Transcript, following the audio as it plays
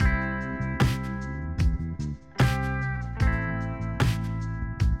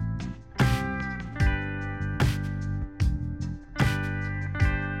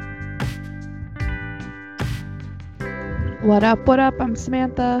What up, what up? I'm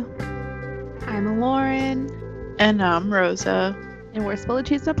Samantha. I'm Lauren. And I'm Rosa. And we're Spill the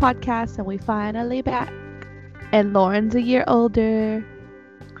Cheese the podcast, and we finally back. And Lauren's a year older.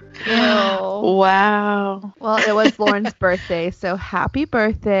 Ew. Wow. Well, it was Lauren's birthday, so happy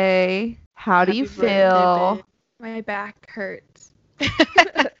birthday. How do you feel? My back hurts.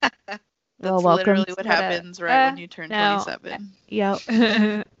 That's literally what happens right when you turn 27. Yep.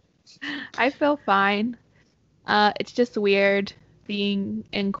 I feel fine. It's just weird being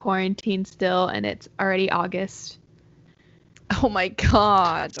in quarantine still, and it's already August. Oh my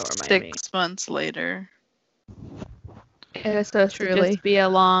god. Don't remind me. 6 months later. It was supposed to just be a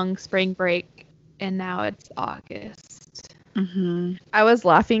long spring break, and now it's August. Mm-hmm. I was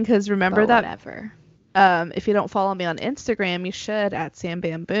laughing because remember that whatever. If you don't follow me on Instagram, you should at Sam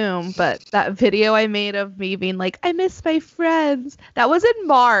Bam Boom. But that video I made of me being like, I miss my friends. That was in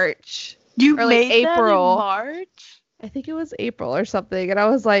March. You or made like April. That in March? I think it was April or something. And I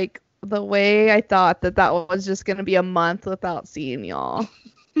was like, the way I thought that was just going to be a month without seeing y'all.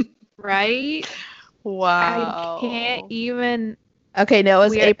 Right? Wow. I can't even. Okay, no, it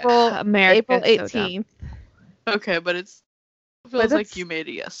was April 18th. Okay, but it feels like you made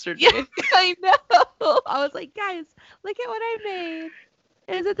it yesterday. Yeah, I know. I was like, guys, look at what I made.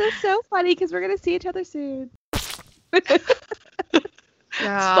 Isn't this so funny? Because we're going to see each other soon.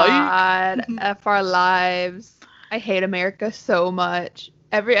 God, F our lives. I hate America so much.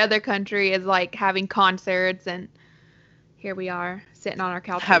 Every other country is like having concerts, and here we are sitting on our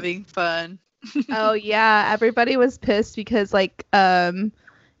couches. Having fun. Oh, yeah. Everybody was pissed because, like, in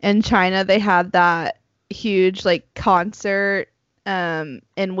China, they had that huge, like, concert in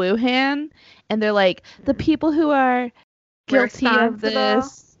Wuhan. And they're like, the people who are guilty of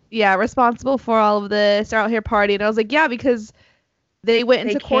this, responsible for all of this, are out here partying. I was like, yeah, because they went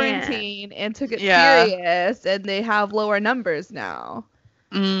into quarantine and took it serious, and they have lower numbers now.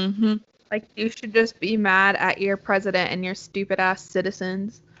 Mm-hmm. Like, you should just be mad at your president and your stupid-ass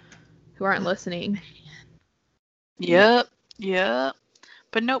citizens who aren't listening. Yep.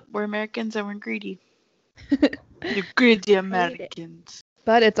 But nope, we're Americans and we're greedy. You're greedy Americans.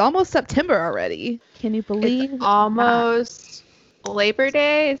 But it's almost September already. Can you believe it's almost Labor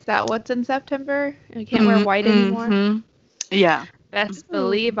Day? Is that what's in September? I can't wear white anymore? Yeah. Best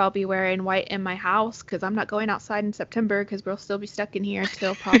believe I'll be wearing white in my house because I'm not going outside in September because we'll still be stuck in here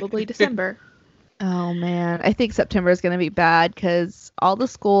until probably December. Oh, man. I think September is going to be bad because all the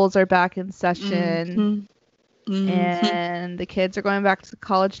schools are back in session and the kids are going back to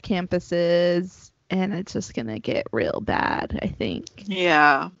college campuses, and it's just going to get real bad, I think.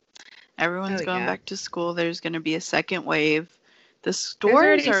 Yeah. Everyone's going back to school. There's going to be a second wave. The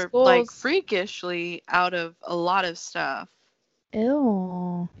stores are like freakishly out of a lot of stuff.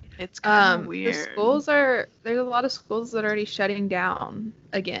 Ew. It's kind of weird. There's a lot of schools that are already shutting down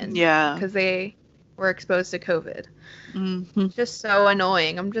again. Yeah. Because they were exposed to COVID. Mm-hmm. Just so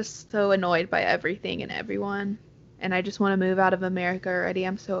annoying. I'm just so annoyed by everything and everyone. And I just want to move out of America already.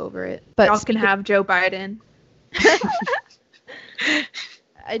 I'm so over it. But y'all can have Joe Biden.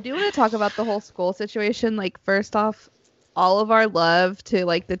 I do want to talk about the whole school situation. Like, first off, all of our love to,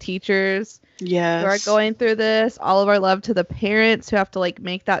 like, the teachers who are going through this. All of our love to the parents who have to, like,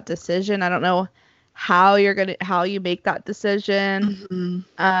 make that decision. I don't know how you make that decision.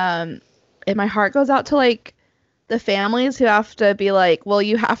 Mm-hmm. And my heart goes out to, like, the families who have to be like, well,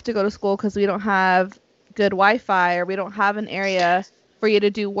 you have to go to school because we don't have good Wi-Fi, or we don't have an area for you to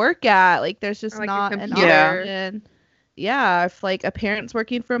do work at. Like, there's just not an option. Yeah, if, like, a parent's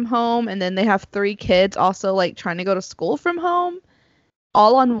working from home and then they have 3 kids also, like, trying to go to school from home,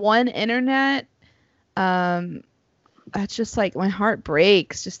 all on one internet, that's just, like, my heart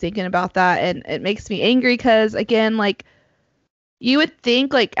breaks just thinking about that. And it makes me angry because, again, like, you would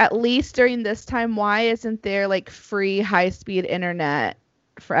think, like, at least during this time, why isn't there, like, free high-speed internet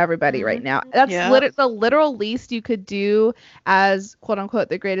for everybody right now? That's the literal least you could do as, quote-unquote,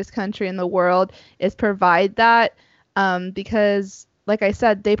 the greatest country in the world, is provide that. Because, like I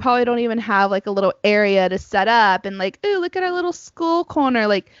said, they probably don't even have, like, a little area to set up and, like, ooh, look at our little school corner.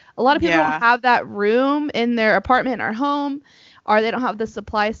 Like, a lot of people don't have that room in their apartment or home, or they don't have the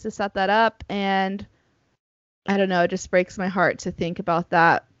supplies to set that up. And I don't know, it just breaks my heart to think about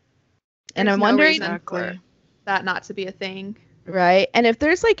that. And I'm wondering for that not to be a thing. Right. And if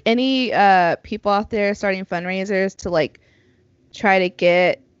there's, like, any people out there starting fundraisers to, like, try to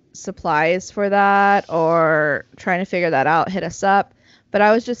get supplies for that or trying to figure that out, hit us up. But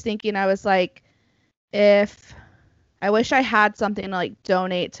I was just thinking, I was like, I wish I had something to, like,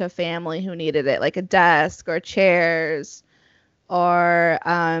 donate to a family who needed it, like a desk or chairs or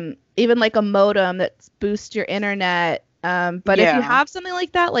even, like, a modem that boosts your internet But if you have something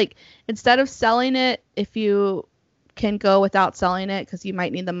like that, like instead of selling it, if you can go without selling it because you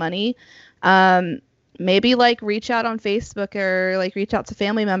might need the money, maybe like reach out on Facebook or like reach out to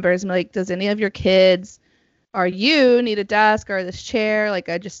family members and be like, does any of your kids or you need a desk or this chair? Like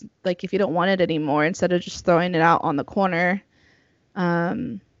I just like if you don't want it anymore, instead of just throwing it out on the corner.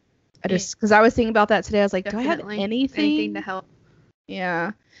 I just because I was thinking about that today. I was like, Definitely. do I have anything to help?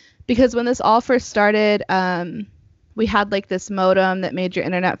 Yeah, because when this all first started, we had like this modem that made your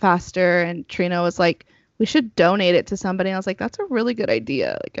internet faster, and Trina was like, we should donate it to somebody. And I was like, that's a really good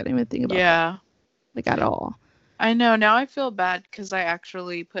idea. Like I didn't even think about that, like at all. I know. Now I feel bad because I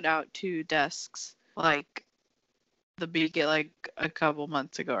actually put out 2 desks like like a couple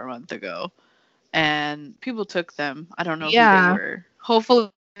months ago or a month ago, and people took them. I don't know who they were. Hopefully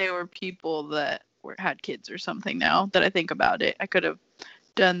they were people that had kids or something. Now that I think about it, I could have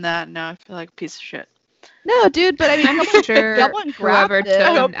done that. Now I feel like a piece of shit. No, dude, but I mean, I'm sure whoever took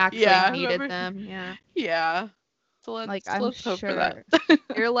them actually needed them. Yeah. So let's hope for that.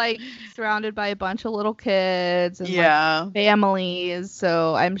 You're like surrounded by a bunch of little kids and like families,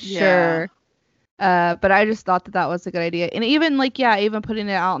 so I'm sure. But I just thought that was a good idea, and even like even putting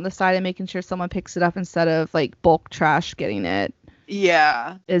it out on the side and making sure someone picks it up instead of like bulk trash getting it.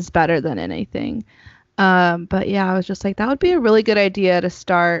 Is better than anything. But I was just like, that would be a really good idea to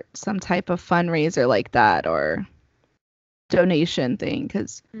start some type of fundraiser like that or donation thing,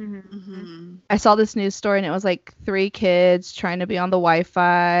 because I saw this news story and it was like 3 kids trying to be on the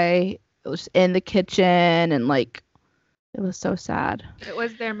Wi-Fi. It was in the kitchen and like it was so sad. It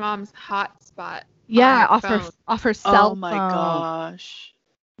was their mom's hotspot. Off her cell phone. Oh my gosh.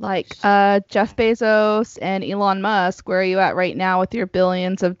 Like, Jeff Bezos and Elon Musk, where are you at right now with your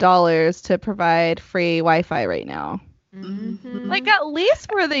billions of dollars to provide free Wi-Fi right now? Like, at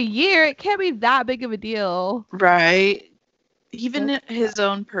least for the year, it can't be that big of a deal. Right. Even his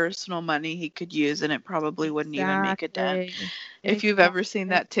own personal money he could use, and it probably wouldn't even make a dent. If you've ever seen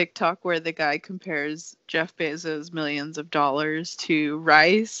that TikTok where the guy compares Jeff Bezos' millions of dollars to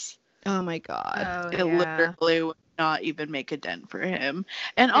rice. Oh my God. It literally would not even make a dent for him.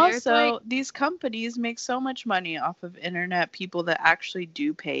 And also, these companies make so much money off of internet people that actually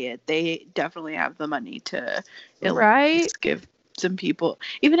do pay it. They definitely have the money to give some people,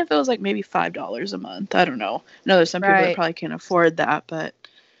 even if it was like maybe $5 a month. I don't know. I know there's some people that probably can't afford that, but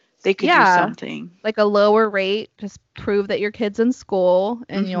they could do something. Like a lower rate, just prove that your kid's in school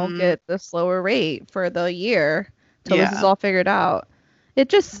and you'll get this lower rate for the year till this is all figured out. It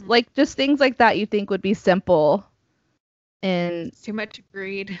just just things like that you think would be simple in it's too much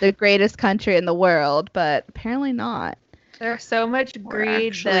greed. The greatest country in the world, but apparently not. There's so much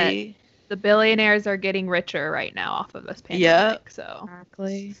greed that the billionaires are getting richer right now off of this pandemic. So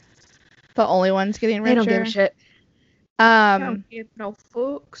exactly. The only ones getting richer. They don't give a shit. They don't give no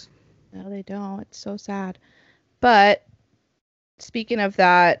fucks. No, they don't. It's so sad. But speaking of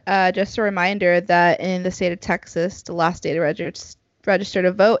that, just a reminder that in the state of Texas, the last day to register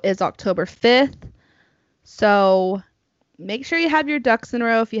to vote is October 5th. So make sure you have your ducks in a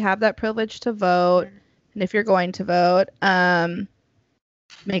row if you have that privilege to vote. And if you're going to vote,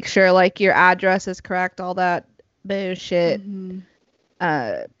 make sure like your address is correct, all that bullshit.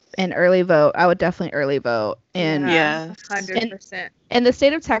 And early vote. I would definitely early vote. And 100%. In the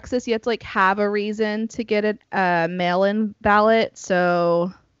state of Texas, you have to like have a reason to get a mail-in ballot.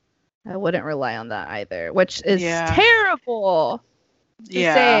 So I wouldn't rely on that either, which is terrible to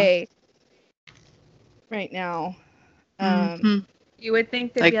say right now. You would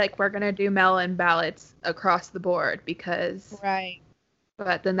think they'd be like, we're going to do mail-in ballots across the board because... Right.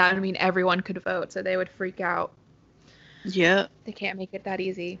 But then that would mean everyone could vote, so they would freak out. Yeah. They can't make it that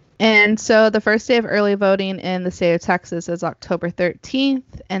easy. And so the first day of early voting in the state of Texas is October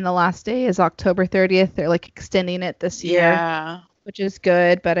 13th, and the last day is October 30th. They're like extending it this year. Yeah. Which is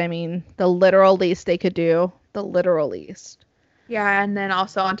good, but I mean, the literal least they could do. The literal least. Yeah, and then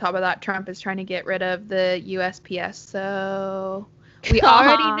also on top of that, Trump is trying to get rid of the USPS, so we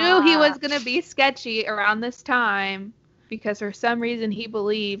already knew he was going to be sketchy around this time. Because for some reason he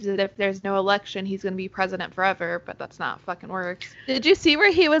believes that if there's no election, he's going to be president forever, but that's not fucking works. Did you see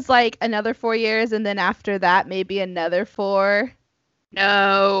where he was like another 4 years and then after that maybe another 4?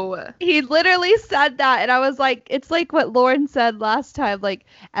 No. He literally said that and I was like, it's like what Lauren said last time, like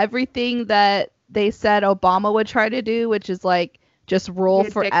everything that they said Obama would try to do, which is like just rule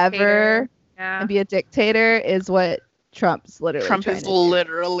forever and be a dictator, is what Trump's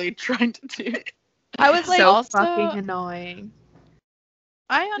literally trying to do. I was like, so fucking annoying.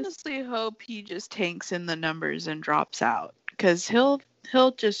 I honestly hope he just tanks in the numbers and drops out, because he'll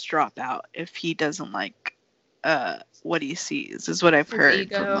just drop out if he doesn't like what he sees, is what I've His heard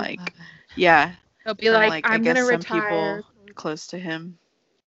ego. from like, yeah. He'll be from, like, I I'm guess gonna some retire. people close to him.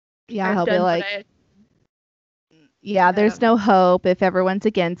 Yeah, I've he'll be done what like, there's no hope if everyone's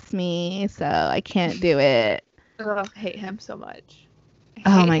against me, so I can't do it. I hate him so much.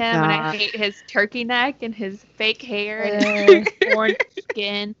 Oh I my hate him, and I God. hate his turkey neck and his fake hair and his orange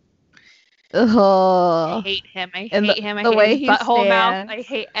skin. I Ugh. hate him. I And hate him. I the hate way his he butthole mouth. stands. I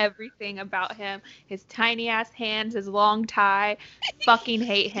hate everything about him. His tiny ass hands, his long tie. Fucking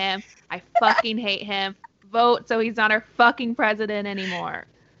hate him. I fucking hate him. Vote so he's not our fucking president anymore.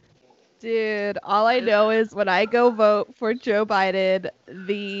 Dude, all I know is when I go vote for Joe Biden,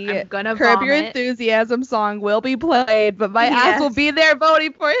 the I'm gonna Curb Your vomit. Enthusiasm song will be played, but my ass will Yes. be there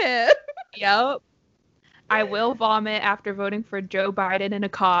voting for him. Yep. I will vomit after voting for Joe Biden and a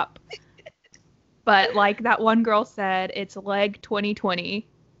cop. But like that one girl said, it's leg 2020.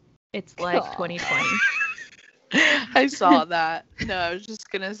 It's leg Aw. 2020. I saw that. No, I was just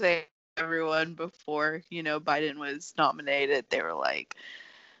gonna say, everyone before, Biden was nominated, they were like,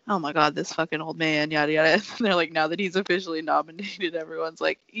 oh my God, this fucking old man, yada yada. And they're like, now that he's officially nominated, everyone's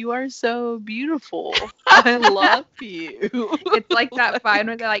like, you are so beautiful. I love you. It's like that vine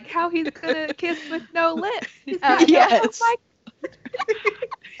where they're like, how he's gonna kiss with no lips. He's Oh, got no yes. mic.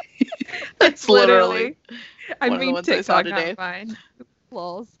 That's literally I one of the mean ones I saw TikTok, today. not Vine.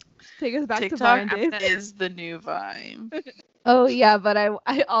 Lols. Take us back to TikTok Vine days. is the new Vine. Oh yeah, but I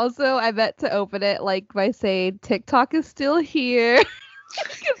meant to open it like by saying TikTok is still here.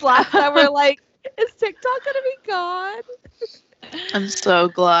 Because last time we're like, is TikTok gonna be gone? I'm so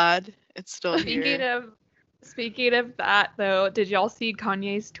glad it's still here. Speaking of that though, did y'all see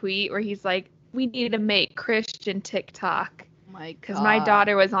Kanye's tweet where he's like, we need to make Christian TikTok? Because my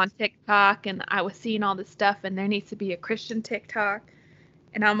daughter was on TikTok and I was seeing all this stuff and there needs to be a Christian TikTok.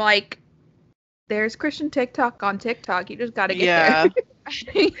 And I'm like, there's Christian TikTok on TikTok. You just got to get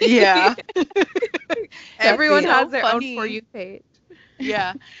there. Yeah. Everyone It's so has their funny. own For You page.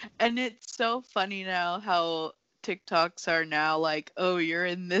 Yeah. And it's so funny now how TikToks are now like, oh, you're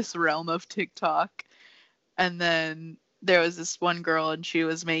in this realm of TikTok. And then there was this one girl and she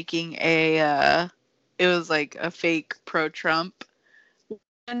was making it was like a fake pro-Trump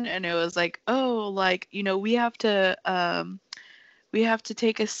one, and it was like, oh, like, we have to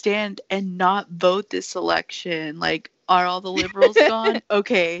take a stand and not vote this election. Like, are all the liberals gone?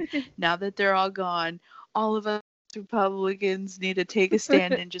 Okay, now that they're all gone, all of us Republicans need to take a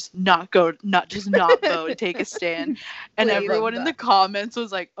stand and just not vote, take a stand. And Wait, everyone love in that. the comments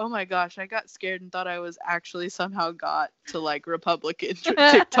was like, oh my gosh, I got scared and thought I was actually somehow got to like Republican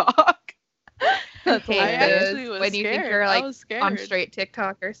TikTok. That's I hate I hilarious. actually was when you think scared. you're I like was scared. on straight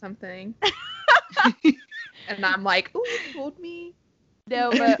TikTok or something. And I'm like, ooh, you fooled me.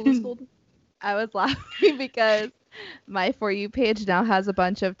 No, but I was laughing because my For You page now has a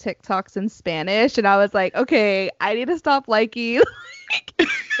bunch of TikToks in Spanish, and I was like, okay, I need to stop liking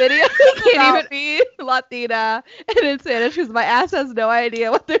videos about me, Latina, and in Spanish because my ass has no idea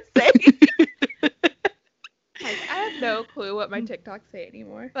what they're saying. Like, I have no clue what my TikToks say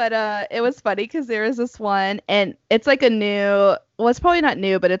anymore. But it was funny because there was this one, and it's like it's probably not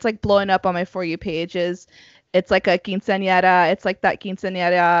new, but it's like blowing up on my For You pages. It's like a quinceañera. It's like that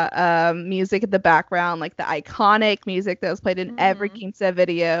quinceañera music in the background, like the iconic music that was played in every quince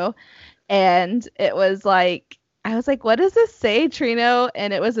video. And it was like, I was like, what does this say, Trino?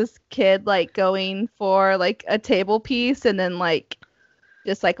 And it was this kid like going for like a table piece and then like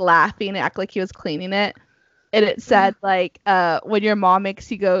just like laughing and act like he was cleaning it. And it said like, when your mom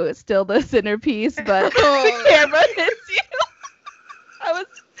makes you go steal the centerpiece, but the camera hits you. I was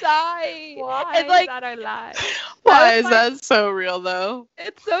dying. Why And like, that I lied? Why was is like- that so real though?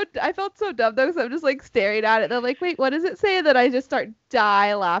 I felt so dumb though, because I'm just like staring at it. And I'm like, wait, what does it say? And then I just start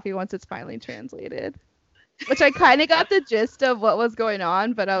die laughing once it's finally translated. Which I kind of got the gist of what was going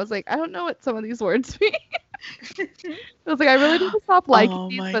on, but I was like, I don't know what some of these words mean. I was like, I really need to stop liking Oh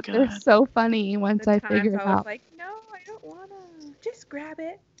these, my but they're God. so funny once I Times figure it I was out. like, no, I don't wanna. Just grab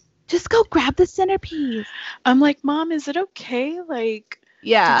it. Just go grab the centerpiece. I'm like, Mom, is it okay? Like,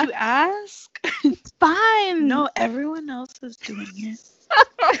 Yeah, did you ask? it's fine. No, everyone else is doing it.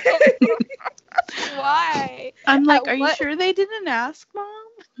 Why? I'm like, At are you what- sure they didn't ask,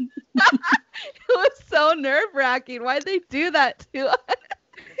 Mom? It was so nerve wracking. Why'd they do that to us?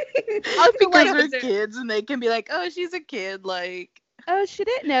 Also, Because like, we're kids and they can be like, oh, she's a kid. Like, oh, she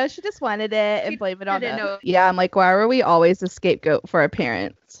didn't know. She just wanted it and She blame it on didn't us. know. Yeah, I'm like, why were we always the scapegoat for our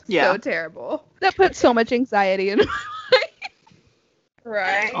parents? yeah, So terrible. That put so much anxiety in.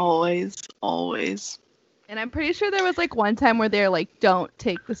 Right. always, always. And I'm pretty sure there was like one time where they're like, don't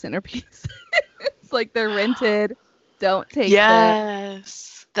take the centerpiece. like they're rented. Don't take them.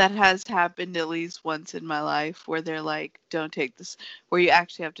 Yes, that has happened at least once in my life where they're like, don't take this, where you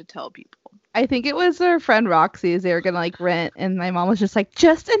actually have to tell people. I think it was their friend Roxy's. They were gonna like rent, and my mom was just like,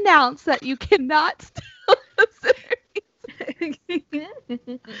 just announce that you cannot steal the centerpiece.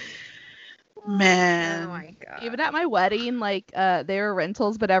 Man. Oh my god. Even at my wedding, like they were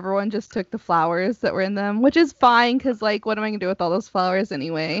rentals, but everyone just took the flowers that were in them, which is fine because like, what am I gonna do with all those flowers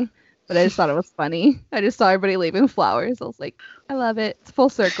anyway? But I just thought it was funny. I just saw everybody leaving flowers. I was like, I love it. It's full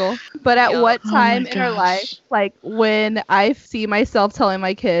circle. But at what time in our life, like when I see myself telling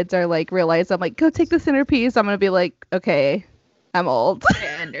my kids or like realize I'm like, go take the centerpiece, I'm gonna be like, okay, I'm old. I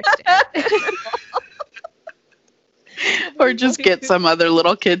understand. Or just get some other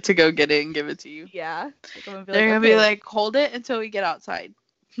little kid to go get it and give it to you. Yeah. Like, They're gonna be like, hold it until we get outside.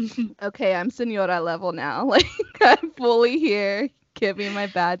 okay, I'm senora level now. Like I'm fully here. Give me my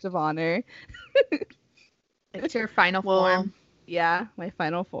badge of honor. It's your final form. Yeah, my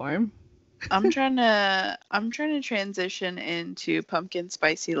final form. I'm trying to transition into pumpkin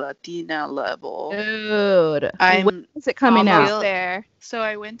spicy Latina level. Dude. When When is it coming out? There. So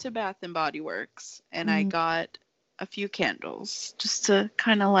I went to Bath and Body Works and I got a few candles just to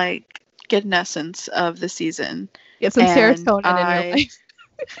kind of like get an essence of the season. Get some serotonin in your life.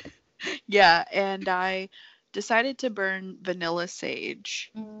 Yeah, and I decided to burn vanilla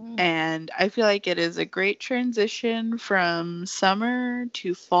sage. And I feel like it is a great transition from summer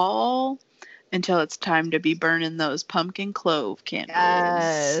to fall until it's time to be burning those pumpkin clove candles.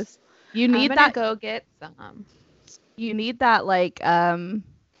 Yes. You need I'm that. gonna go get some. You need that like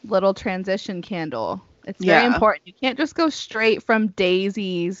little transition candle. It's very important. You can't just go straight from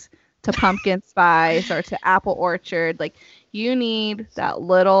daisies to pumpkin spice or to apple orchard. Like you need that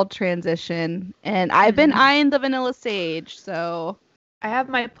little transition. And I've been eyeing the vanilla sage, so I have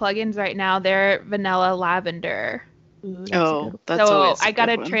my plugins right now. They're vanilla lavender. Ooh, that's so always I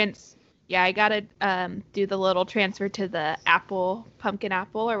gotta one. I gotta do the little transfer to the pumpkin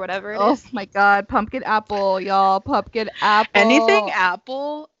apple or whatever it oh is. my god, pumpkin apple, y'all, pumpkin apple. Anything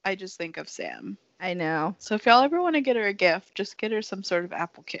apple, I just think of Sam. I know. So if y'all ever want to get her a gift, just get her some sort of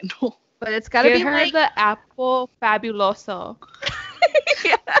apple candle. But it's gotta Get be her like the apple fabuloso.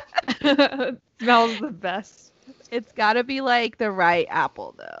 Smells the best. it's gotta be like the right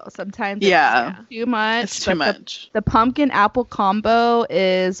apple though. Sometimes Yeah. it's too much. It's too but much. The pumpkin apple combo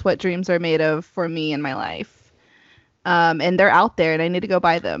is what dreams are made of for me in my life. And they're out there and I need to go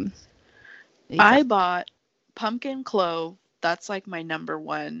buy them. I bought pumpkin clove. That's like my number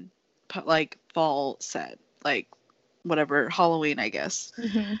one like fall set. Like whatever, Halloween, I guess.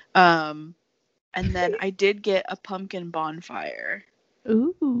 And then I did get a pumpkin bonfire.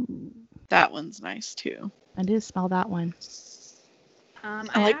 Ooh. That one's nice too. I did smell that one.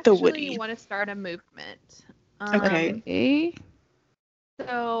 I like the woody. I want to start a movement. Okay.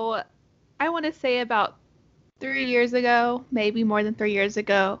 So I want to say about 3 years ago, maybe more than 3 years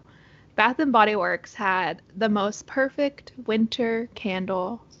ago, Bath and Body Works had the most perfect winter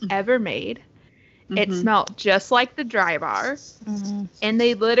candle ever made. It smelled just like the Dry Bar. And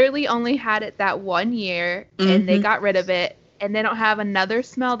they literally only had it that 1 year and they got rid of it. And they don't have another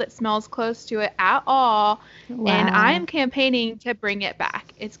smell that smells close to it at all. Wow. And I am campaigning to bring it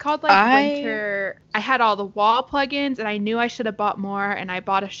back. It's called like winter. I had all the wall plugins and I knew I should have bought more and I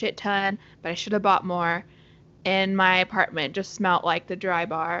bought a shit ton, but I should have bought more. And my apartment just smelled like the Dry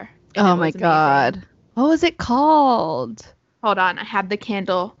Bar. Oh my god. What was it called? Hold on, I have the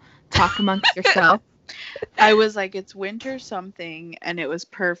candle. Talk amongst yourself. I was like, it's winter something, and it was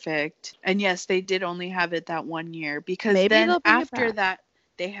perfect. And yes, they did only have it that 1 year because Maybe then they'll bring it after back. that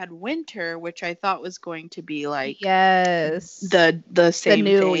they had winter, which I thought was going to be like Yes. the same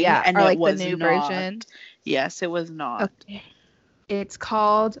new, thing, yeah, and or it like was the new not. version. Yes, it was not. Okay. It's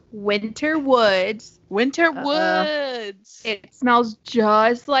called Winter Woods. Winter Woods. It smells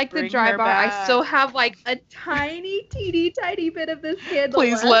just like the Bring Dry her Bar. I back. still have like a teeny tiny bit of this candle.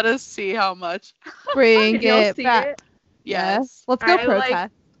 Please left. let us see how much. Bring Can y'all it see back. it? Yes. Let's go I like-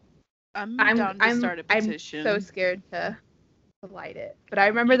 protest. I'm down to start a petition. I'm so scared to light it. But I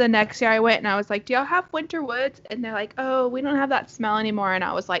remember the next year I went and I was like, do y'all have Winter Woods? And they're like, oh, we don't have that smell anymore. And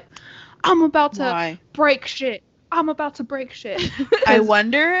I was like, I'm about to Why? break shit. I'm about to break shit. I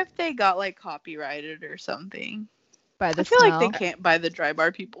wonder if they got like copyrighted or something. By the I feel like they smell. can't buy the Dry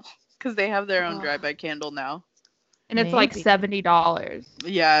Bar people because they have their own Dry Bar candle now. And it's like Maybe. $70.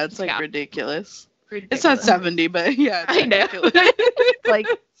 Yeah, it's like Yeah. ridiculous. Ridiculous. It's not 70, but yeah, it's I know.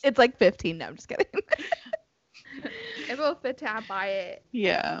 ridiculous. It's like 15. No, I'm just kidding. It will fit to buy it.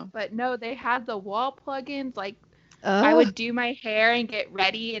 Yeah. But no, they had the wall plugins. Like, I would do my hair and get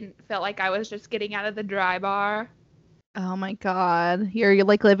ready and felt like I was just getting out of the dry bar. Oh my God. You're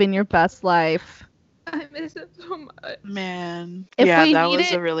like living your best life. I miss it so much. Man. If yeah, we that need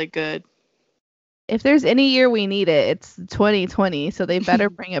was it- a really good. If there's any year we need it, it's 2020, so they better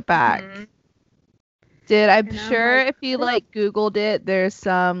bring it back. Mhm. Dude, I'm And I'm sure like, if you like Googled it, there's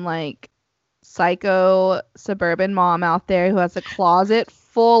some like psycho suburban mom out there who has a closet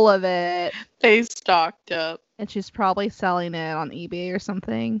full of it, They stocked up. and she's probably selling it on eBay or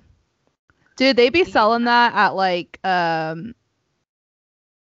something. Dude, they be selling that at like the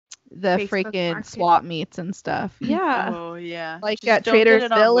Facebook freaking Market. swap meets and stuff. Yeah. Oh yeah. Like Just at don't get Trader's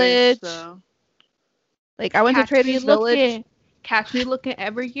it on Wish, Village. though. Like I went to Trader's Village. Catch me looking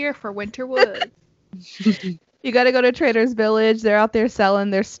every year for Winter Woods. You got to go to Trader's Village. They're out there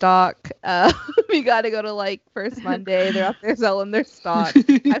selling their stock. You got to go to like First Monday. They're out there selling their stock.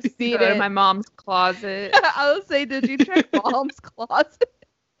 I've seen Go to it. my mom's closet. I was saying, did you check Mom's closet?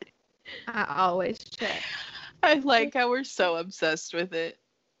 I always check. I like how we're so obsessed with it.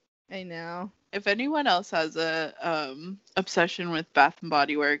 I know. If anyone else has a obsession with Bath and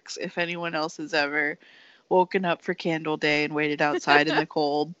Body Works, if anyone else has ever woken up for Candle Day and waited outside in the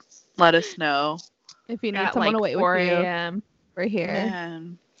cold, let us know. If you need At someone like to wait 4 with you, a.m. we're here.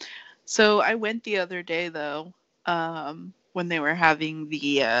 Man. So I went the other day though, when they were having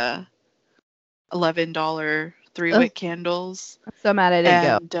the $11 3-wick candles. I'm so mad I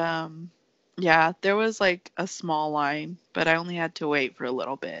didn't go. And yeah, there was like a small line, but I only had to wait for a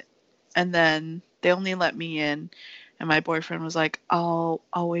little bit. And then they only let me in, and my boyfriend was like, I'll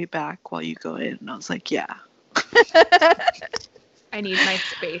wait back while you go in. And I was like, yeah. I need my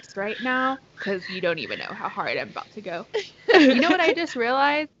space right now because you don't even know how hard I'm about to go. You know what I just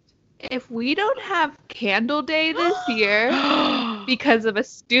realized? If we don't have Candle Day this year because of a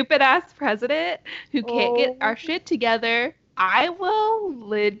stupid ass president who can't get our shit together, I will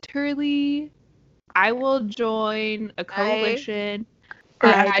join a coalition. Or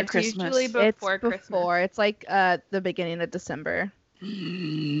and after it's Christmas. usually before It's Christmas. before. It's like the beginning of December.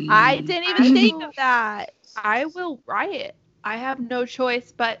 Mm. I didn't even think of that. I will riot. I have no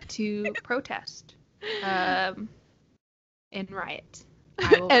choice but to protest. And riot.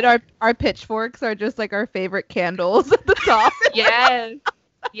 I will And our pitchforks are just like our favorite candles at the top. Yes.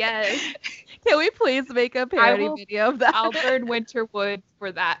 Yes. Can we please make a parody will- video of that? I'll burn Winterwood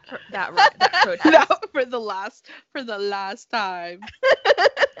for that protest. No, for the last time.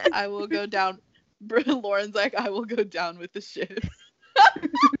 I will go down. Lauren's like, I will go down with the ship.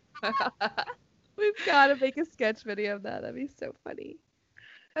 We've got to make a sketch video of that. That'd be so funny.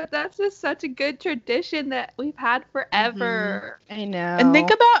 That's just such a good tradition that we've had forever. I know. And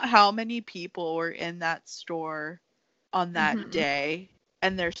think about how many people were in that store on that Mhm. day,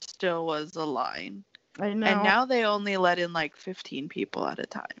 and there still was a line. I know. And now they only let in like 15 people at a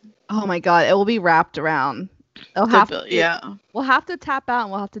time. Oh my god, it will be wrapped around. We'll have to tap out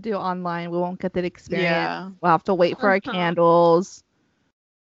and we'll have to do it online. We won't get that experience. Yeah. We'll have to wait for our Uh-huh. candles.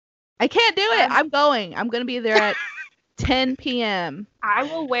 I can't do it. I'm going. I'm going to be there at 10 p.m. I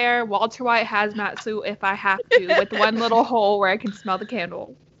will wear Walter White hazmat suit if I have to, with one little hole where I can smell the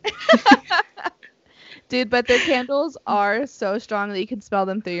candle. Dude, but their candles are so strong that you can smell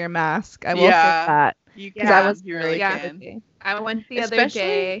them through your mask. I will Yeah. say that. You 'Cause can. I was you really yeah. can. I went the other Especially-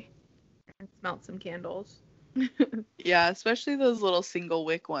 day and smelled some candles. Yeah, especially those little single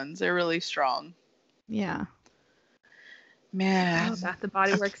wick ones. They're really strong. Yeah. Man. Oh, Bath and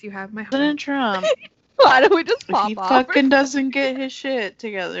Body Works, you have my heart. President Trump. Why don't we just He pop off? fucking doesn't get his shit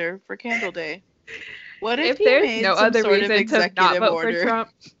together for Candle Day. What if, If he there's made no some other sort of reason to not executive vote order? for Trump,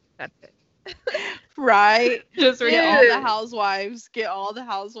 that's it. Right? Just Get all read the housewives. Get all the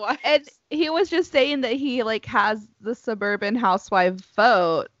housewives. And he was just saying that he like has the suburban housewife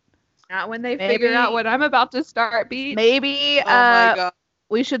vote. Not when they Maybe- figure out what I'm about to start beating. Maybe Oh my god.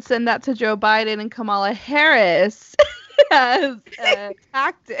 we should send that to Joe Biden and Kamala Harris as a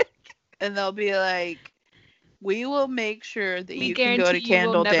tactic. And they'll be like, we will make sure that We you can go to guarantee you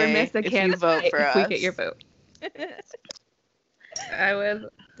Candle will never Day miss a if you candidate vote for if us. we get your vote. I would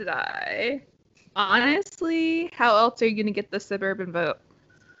die. Honestly, how else are you gonna get the suburban vote?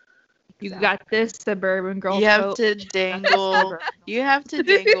 You got this suburban girl You have vote. to That's dangle. suburban. You have to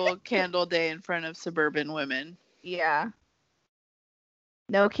dangle Candle Day in front of suburban women. Yeah.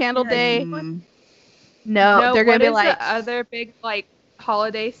 No Candle Yeah, Day. Mm. No, they're gonna what be is like, the other big like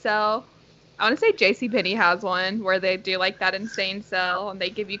holiday sale? I want to say JCPenney has one where they do like that insane sale and they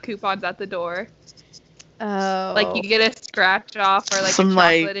give you coupons at the door. oh, Like you get a scratch off or like Some, a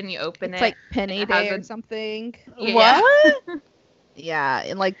like- chocolate and you open it's it. like Penny it has Day or a- something. Yeah. What? Yeah,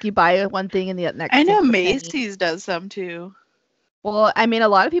 and like you buy one thing and the next. I know thing's a penny. Macy's does some too. Well, I mean, a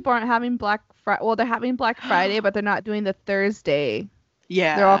lot of people aren't having Black Friday. Well, they're having Black Friday, but they're not doing the Thursday.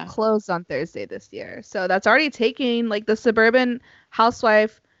 Yeah. They're all closed on Thursday this year. So that's already taking like the suburban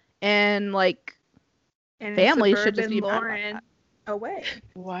housewife and like And family should just suburban be mad about Lauren that. away.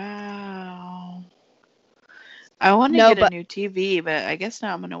 Wow. I want to No, get but- a new TV, but I guess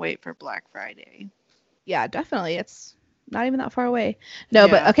now I'm going to wait for Black Friday. Yeah, definitely. It's not even that far away. No,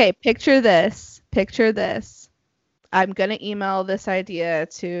 but Yeah. okay, picture this. Picture this. I'm going to email this idea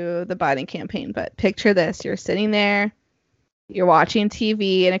to the Biden campaign, but picture this. You're sitting there, you're watching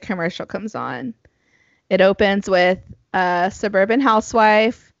TV, and a commercial comes on. It opens with a suburban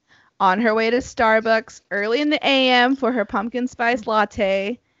housewife on her way to Starbucks early in the AM for her pumpkin spice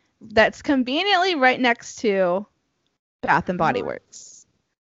latte that's conveniently right next to Bath and Body Works.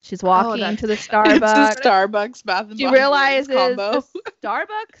 She's walking to the Starbucks. It's a Starbucks Bath and She Body Works realizes combo. the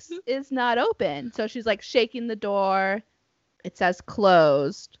Starbucks is not open. So she's like shaking the door. It says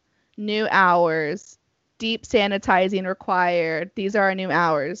closed. New hours. Deep sanitizing required. These are our new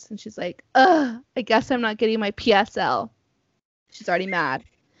hours. And she's like, ugh, I guess I'm not getting my PSL. She's already mad.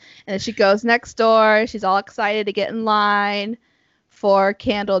 And then she goes next door. She's all excited to get in line for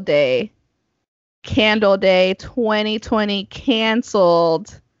Candle Day. Candle Day 2020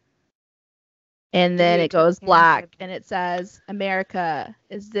 canceled. And then it goes black and it says, America,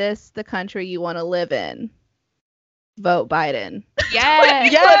 is this the country you want to live in? Vote Biden.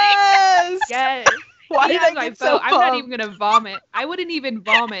 Yes. Yes! Yes. Why He did has I my get so vote. I'm not pumped? even gonna vomit. I wouldn't even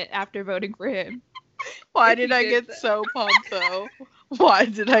vomit after voting for him. Why if he did I did get that. so pumped though? Why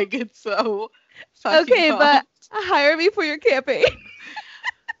did I get so fucking Okay, pumped? but hire me for your campaign.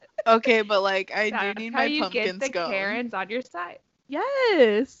 Okay, but like I That's do need how my you pumpkin get the scone. Karens on your side.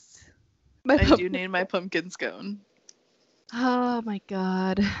 Yes. My I do pumpkin- need my pumpkin scone. Oh my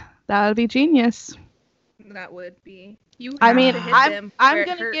god. That would be genius. That would be. You. I have mean, to hit I'm them where it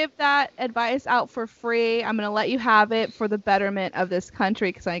going to hurts. give that advice out for free. I'm going to let you have it for the betterment of this country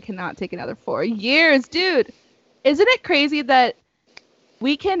because I cannot take another 4 years. Dude, isn't it crazy that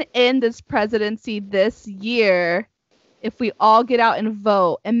we can end this presidency this year if we all get out and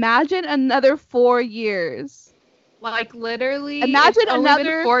vote? Imagine another 4 years. Like literally. Imagine it's only been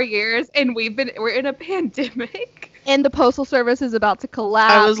another- 4 years, and we're in a pandemic. And the Postal Service is about to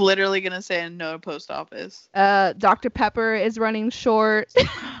collapse. I was literally gonna say no post office. Dr. Pepper is running short.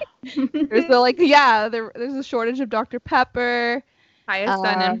 There's there's a shortage of Dr. Pepper. Highest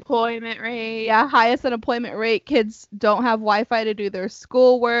unemployment rate. Yeah, highest unemployment rate. Kids don't have Wi-Fi to do their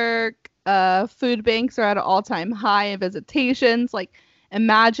schoolwork. Food banks are at an all-time high in visitations. Like,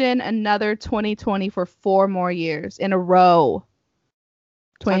 imagine another 2020 for 4 more years in a row.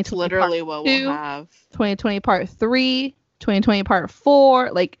 That's literally what we'll 2, have. 2020 part 3, 2020 part 4.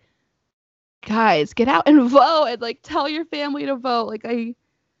 Like, guys, get out and vote and like tell your family to vote. Like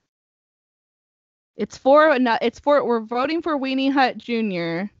we're voting for Weenie Hut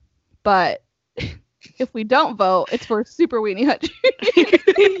Jr., but if we don't vote, it's for Super Weenie Hut Jr.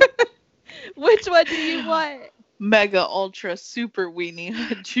 Which one do you want? Mega Ultra Super Weenie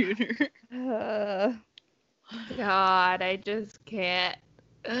Hut Jr. God, I just can't.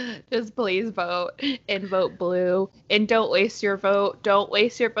 Just please vote and vote blue. And don't waste your vote. Don't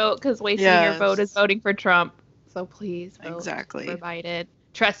waste your vote because wasting your vote is Yes. voting for Trump. So please vote Exactly. for Biden.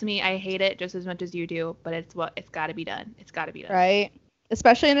 Trust me, I hate it just as much as you do, but it's got to be done. It's got to be done. Right?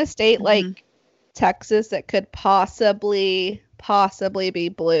 Especially in a state Mhm. like Texas that could possibly be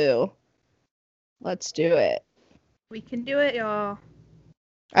blue. Let's do it. We can do it, y'all.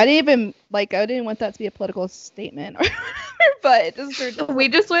 I didn't want that to be a political statement or whatever, but it just We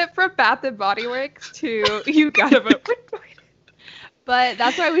just went from Bath and Body Works to you gotta vote for Biden. But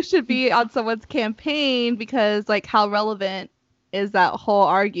that's why we should be on someone's campaign because, like, how relevant is that whole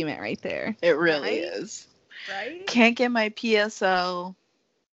argument right there? It really Right? is. Right? Can't get my PSL.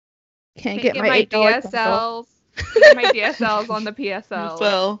 Can't Get get my $8 pencil. DSLs. Get my DSLs on the PSL.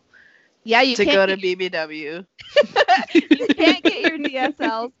 So Yeah, you to can't go to get, BBW. you can't get your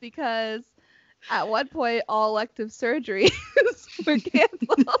DSLs because at one point all elective surgeries were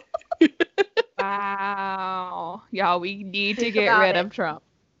canceled. Wow. Y'all, we need to Think get about rid it. of Trump.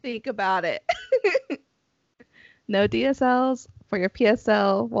 Think about it. No DSLs for your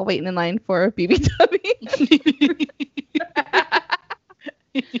PSL while waiting in line for BBW.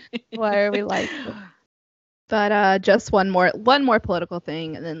 Why are we like this? But just one more political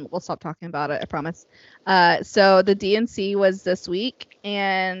thing, and then we'll stop talking about it. I promise. So the DNC was this week,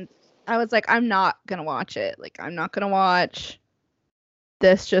 and I was like, I'm not gonna watch it. Like, I'm not gonna watch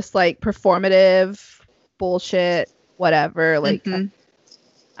this just like performative bullshit whatever. Like, Mhm.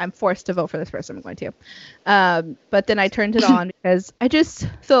 I'm forced to vote for this person. I'm going to. But then I turned it on because I just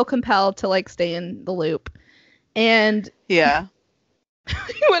feel compelled to like stay in the loop. And Yeah.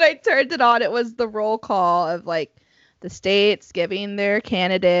 when I turned it on, it was the roll call of like the states giving their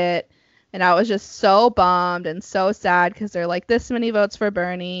candidate. And I was just so bummed and so sad because they're like, this many votes for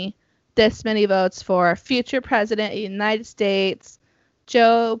Bernie, this many votes for future president of the United States,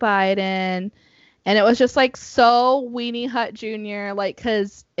 Joe Biden. And it was just like so Weenie Hut Jr. like,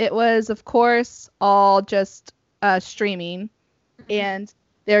 because it was, of course, all just streaming. And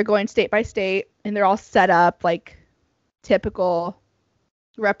they're going state by state and they're all set up like typical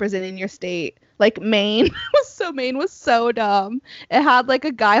representing your state. Like Maine was so dumb. It had like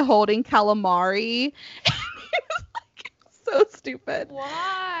a guy holding calamari. It was like so stupid.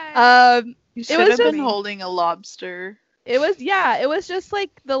 Why? You It should was have been just- holding a lobster. It was just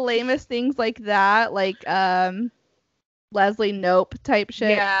like the lamest things like that, like Leslie Knope type shit.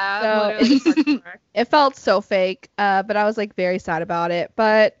 Yeah, So literally question mark. it felt so fake, but I was like very sad about it.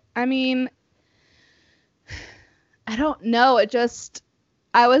 But I mean, I don't know.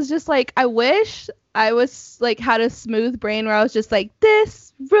 I was just like, I wish I was like had a smooth brain where I was just like,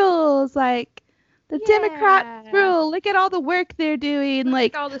 this rules, like the Democrats Yeah. rule. Look at all the work they're doing.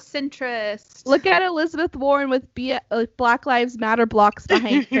 Like Like, all the centrists. look at Elizabeth Warren with Black Lives Matter blocks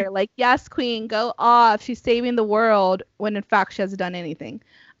behind her. Like, yes, queen, go off. She's saving the world when in fact she hasn't done anything.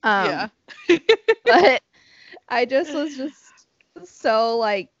 Yeah. But I just was just so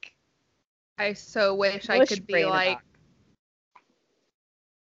like, I so wish I Wish could be brain like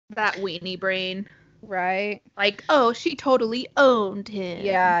about that weenie brain. right? Like, oh, she totally owned him.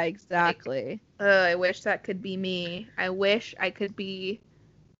 Yeah, exactly. I wish that could be me. I wish I could be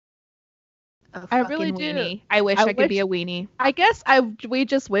a I fucking really do. weenie. I wish I I could be a weenie. I guess we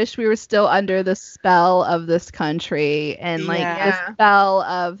just wish we were still under the spell of this country and like Yeah. the spell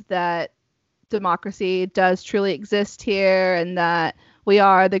of that democracy does truly exist here and that we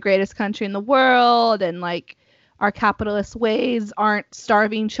are the greatest country in the world and like our capitalist ways aren't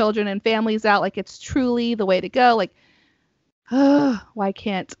starving children and families out. Like it's truly the way to go. Like, why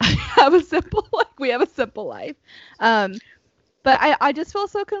can't I have a simple like we have a simple life? But I just feel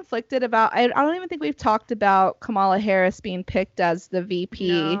so conflicted about I don't even think we've talked about Kamala Harris being picked as the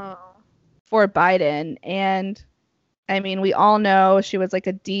VP No. for Biden. And I mean, we all know she was like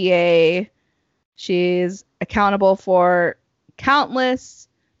a DA. She's accountable for countless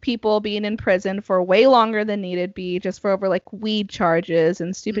people being in prison for way longer than needed be, just for over like weed charges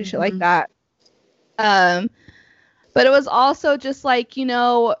and stupid shit like Mhm. that. But it was also just like, you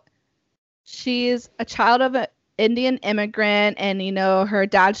know, she's a child of an Indian immigrant and, you know, her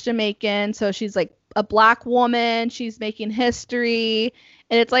dad's Jamaican. So she's like a black woman. She's making history.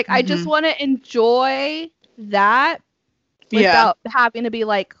 And it's like, I just Mhm. want to enjoy that Yeah. without having to be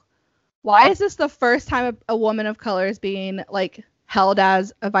like, why is this the first time a woman of color is being like held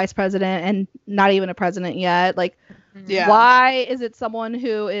as a vice president and not even a president yet? Like, Yeah. why is it someone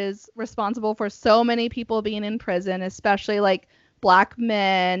who is responsible for so many people being in prison, especially like black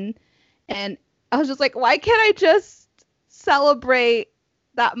men? And I was just like, why can't I just celebrate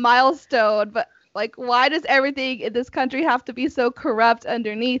that milestone? But like, why does everything in this country have to be so corrupt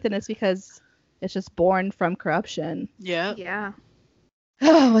underneath? And it's because it's just born from corruption. Yeah. Yeah.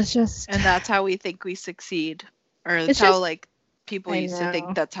 Oh, it's just And that's how we think we succeed. Or It's that's how just- like people I used to know.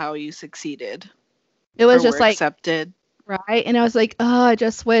 think that's how you succeeded. it was or just were like accepted. right. And I was like, oh, I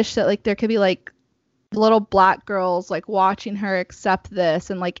just wish that like there could be like little black girls like watching her accept this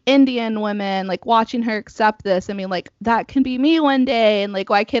and like Indian women like watching her accept this. I mean, like that can be me one day. And like,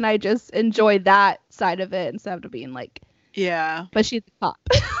 why can't I just enjoy that side of it instead of being like, Yeah. but she's a cop.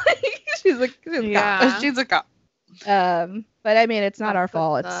 she's a Yeah. She's a cop. cop. But I mean, it's not our That's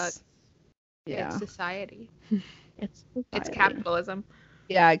what fault. sucks. It's yeah, It's society. it's It's society. capitalism.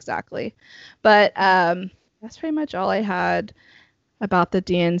 Yeah, exactly. But that's pretty much all I had about the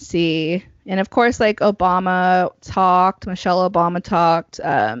DNC. And of course, like Obama talked, Michelle Obama talked,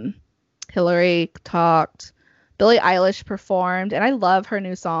 Hillary talked, Billie Eilish performed, and I love her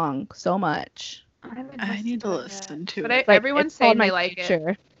new song so much. I need to listen to But it. Like, everyone's it's called saying My they like it.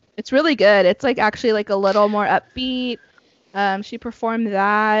 Future. It's really good. It's like actually like a little more upbeat. She performed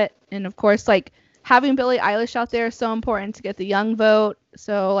that, and of course, like having Billie Eilish out there is so important to get the young vote.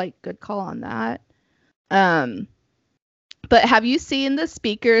 So like, good call on that. But have you seen the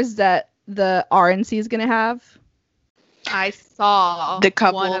speakers that the RNC is gonna have? I saw The one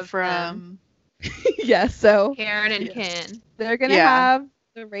couple of them, from Yeah, so Karen and Yes. Ken. they're gonna Yeah. have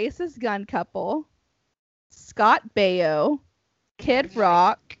the racist gun couple, Scott Baio, Kid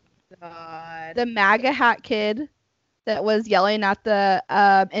Rock, God. the MAGA hat kid, that was yelling at the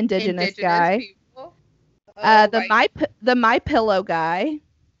indigenous guy. People. Oh, The My Pillow guy.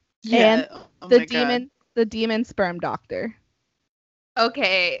 Yeah. And oh the my God. demon sperm doctor.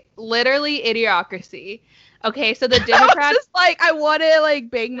 Okay, literally idiocracy. Okay, so the Democrats. Just like I want to like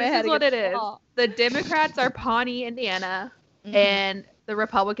bang my This head. is what it against the is. wall. The Democrats are Pawnee, Indiana, Mhm. and the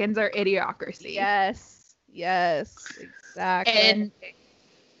Republicans are idiocracy. Yes, exactly. And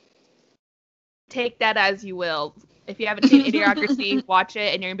take that as you will. If you haven't seen Idiocracy, watch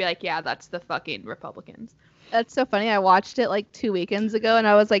it, and you're gonna be like, yeah, that's the fucking Republicans. That's so funny. I watched it like 2 weekends ago, and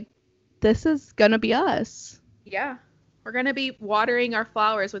I was like, this is gonna be us. Yeah, we're gonna be watering our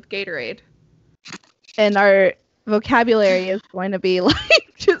flowers with Gatorade. And our vocabulary is going to be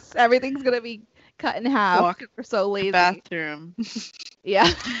like just everything's gonna be cut in half. Walk 'cause we're so lazy. Bathroom.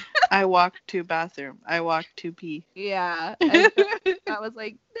 Yeah. I walked to bathroom. I walked to pee. Yeah. And I was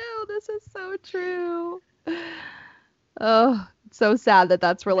like, no, this is so true. Oh, it's so sad that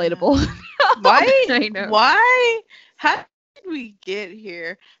that's relatable. Why? I know. Why? How did we get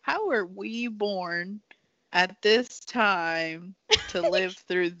here? How were we born at this time to live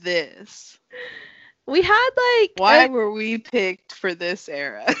through this? We had like Why were we picked for this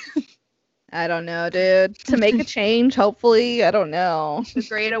era? I don't know, dude. To make a change, hopefully. I don't know. The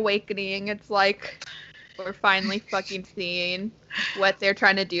Great Awakening. It's like we're finally fucking seeing what they're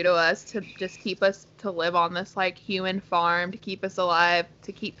trying to do to us to just keep us to live on this like human farm, to keep us alive,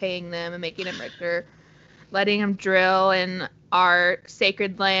 to keep paying them and making them richer, letting them drill in our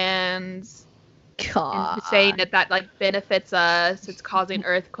sacred lands, God. and saying that like benefits us. It's causing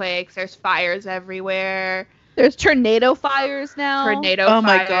earthquakes. There's fires everywhere. There's tornado fires now. Tornado Oh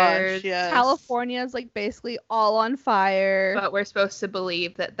my fires. gosh, yes. California is like basically all on fire. But we're supposed to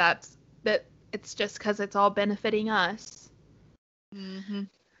believe that it's just because it's all benefiting us. Mhm.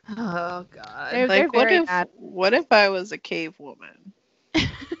 Oh God. They're Like very mad. what if I was a cave woman?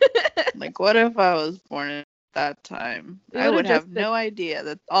 Like what if I was born at that time? It I would've would have just been- no idea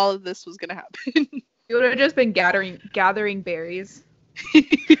that all of this was gonna happen. You would have just been gathering berries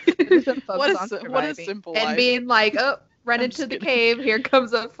Just been what focused on what a surviving. simple and life. being like, oh, run I'm into just the kidding. cave. Here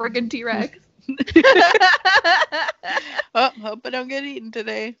comes a friggin' T-Rex. Oh, hope I don't get eaten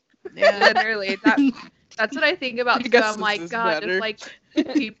today. Yeah. Literally, that's what I think about. I So guess I'm this like, is God, better. just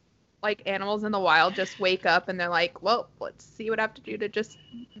like like animals in the wild just wake up and they're like, well, let's see what I have to do to just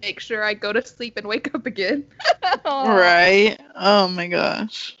make sure I go to sleep and wake up again. Right. Oh my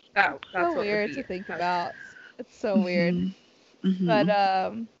gosh. That's So what would weird be. to think about. It's so weird. Mhm. Mhm. But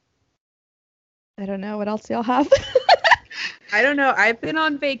I don't know what else y'all have. I don't know. I've been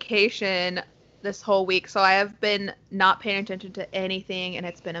on vacation this whole week, so I have been not paying attention to anything, and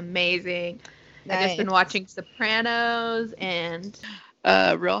it's been amazing. I've just been Nice. watching Sopranos and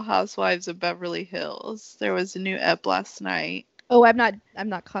Real Housewives of Beverly Hills. There was a new ep last night. Oh, I'm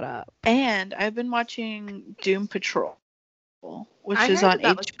not caught up. And I've been watching Doom Patrol, which I is heard on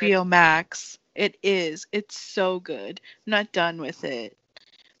that was HBO Max. It is. It's so good. I'm not done with it,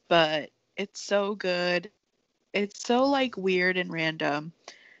 but it's so good. It's so like weird and random,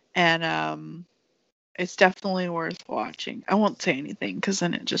 and it's definitely worth watching. I won't say anything because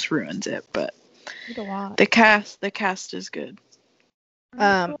then it just ruins it. But Need to watch. the cast is good.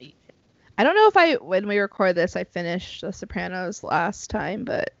 I don't know if when we record this, I finished The Sopranos last time,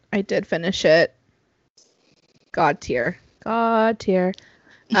 but I did finish it. God tier. my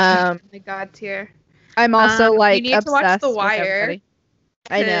God tier. I'm also like you need to watch obsessed The with Wire. everybody.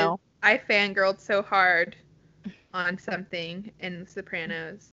 I know. I fangirled so hard on something in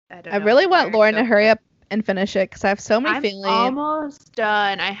Sopranos. I don't I know. really want Wire's Lauren so to hurry good. up and finish it because I have so many I'm feelings. almost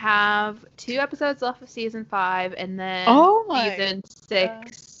done. I have 2 episodes left of season 5, and then Oh my season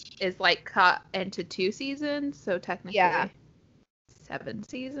 6 is like cut into 2 seasons, so technically Yeah. 7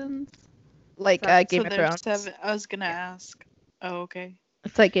 seasons. Like So Game of there's Thrones. 7. I was gonna ask. Oh, okay.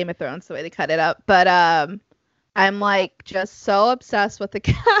 It's like Game of Thrones the way they cut it up. But I'm like just so obsessed with the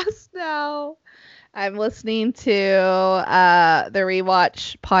cast now. I'm listening to the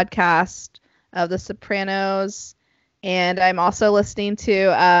rewatch podcast of The Sopranos, and I'm also listening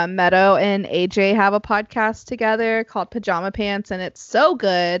to Meadow and AJ have a podcast together called Pajama Pants, and it's so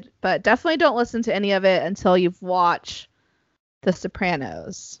good. But definitely don't listen to any of it until you've watched The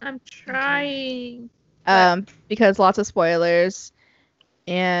Sopranos, I'm trying. because lots of spoilers.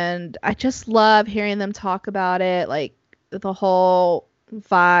 And I just love hearing them talk about it, like the whole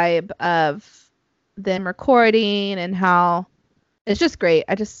vibe of them recording and how it's just great.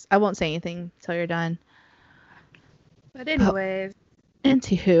 I won't say anything till you're done. But anyways,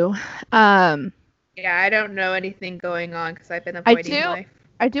 Anywho, yeah, I don't know anything going on because I've been I avoiding do- life.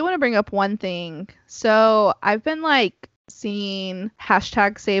 I do want to bring up one thing. So I've been like seeing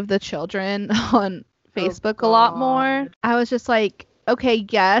hashtag Save the Children on Facebook a lot more. I was just like, okay,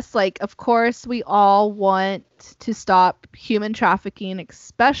 yes, like of course we all want to stop human trafficking,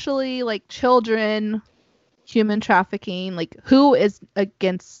 especially like children human trafficking. Like who is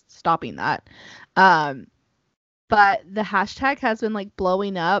against stopping that? But the hashtag has been like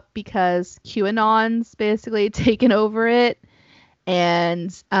blowing up because QAnon's basically taken over it.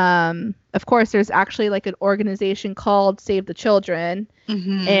 And of course there's actually like an organization called Save the Children,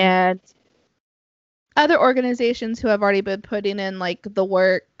 and other organizations who have already been putting in like the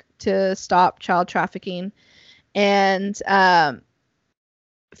work to stop child trafficking. And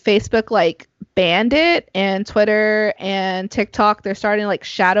Facebook like banned it, and Twitter and TikTok, they're starting to like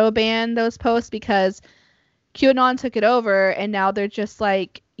shadow ban those posts because QAnon took it over, and now they're just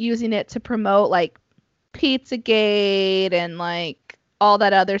like using it to promote like Pizzagate and like all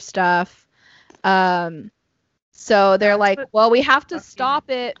that other stuff. So they're like, well, we have to stop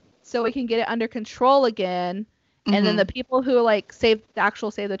it so we can get it under control again. And then the people who like Save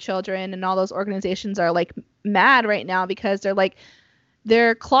the Children and all those organizations are like mad right now because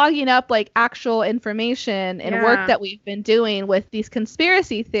they're clogging up like actual information and work that we've been doing with these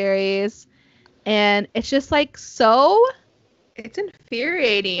conspiracy theories. And it's just like it's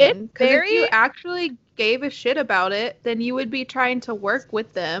infuriating. Because if you actually gave a shit about it, then you would be trying to work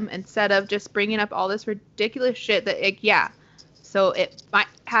with them instead of just bringing up all this ridiculous shit that, like, so it might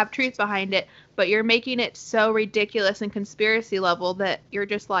have truth behind it, but you're making it so ridiculous and conspiracy level that you're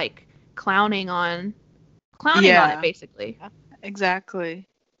just like clowning on it, basically. Exactly.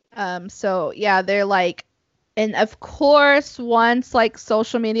 So yeah, they're like, and of course, once like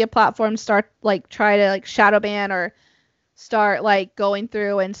social media platforms try to like shadow ban or start like going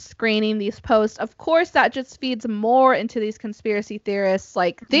through and screening these posts, of course that just feeds more into these conspiracy theorists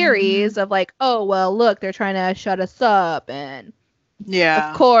like theories of like, oh well, look, they're trying to shut us up, and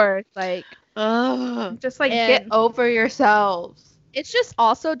of course, like just like get over yourselves. It's just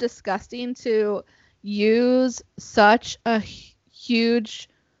also disgusting to use such a huge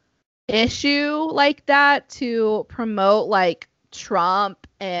issue like that to promote like Trump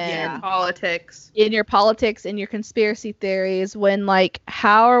and politics in your conspiracy theories, when like,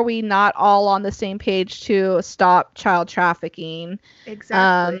 how are we not all on the same page to stop child trafficking?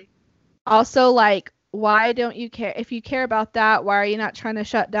 Exactly. Also, like, why don't you care? If you care about that, why are you not trying to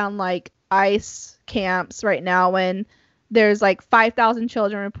shut down like ICE camps right now when there's like 5,000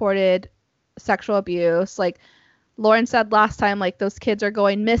 children reported sexual abuse? Like Lauren said last time, like those kids are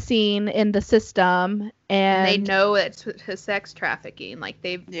going missing in the system, and they know it's sex trafficking. Like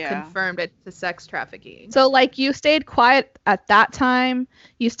they've confirmed it's the sex trafficking. So like you stayed quiet at that time.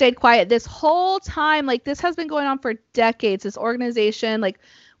 You stayed quiet this whole time. Like this has been going on for decades. This organization, like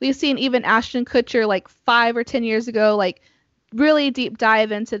we've seen even Ashton Kutcher like 5 or 10 years ago, like really deep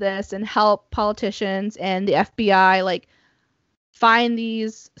dive into this and help politicians and the FBI like find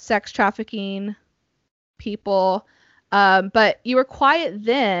these sex trafficking people. But you were quiet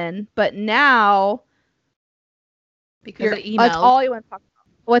then, but now because of emails. That's all you want to talk about.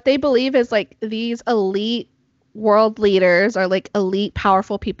 What they believe is like these elite world leaders are like elite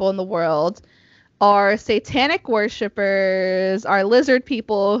powerful people in the world are satanic worshippers, are lizard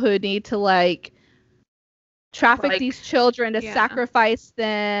people who need to like traffic these children to sacrifice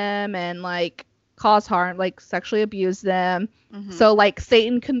them and like cause harm, like sexually abuse them. So like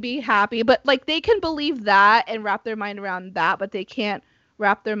Satan can be happy, but like they can believe that and wrap their mind around that, but they can't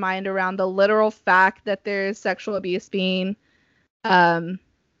wrap their mind around the literal fact that there's sexual abuse being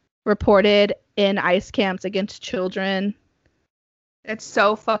reported in ICE camps against children. It's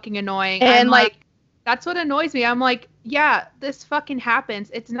so fucking annoying. And like that's what annoys me. I'm like, yeah, this fucking happens.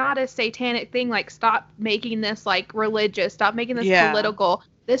 It's not a satanic thing. Like, stop making this like religious. Stop making this political.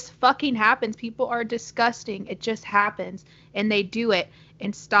 This fucking happens. People are disgusting. It just happens. And they do it.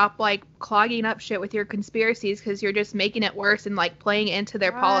 And stop like clogging up shit with your conspiracies, because you're just making it worse and like playing into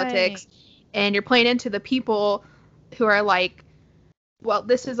their politics. And you're playing into the people who are like, well,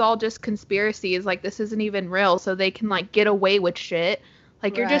 this is all just conspiracies. Like, this isn't even real. So they can like get away with shit.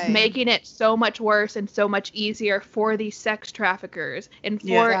 Like, you're just making it so much worse and so much easier for these sex traffickers. And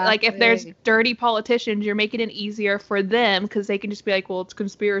for, like, if there's dirty politicians, you're making it easier for them because they can just be like, well, it's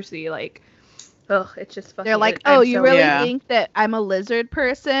conspiracy. Like, ugh, it's just fucking... They're like, oh, you really think that I'm a lizard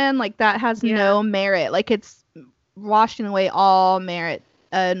person? Like, that has no merit. Like, it's washing away all merit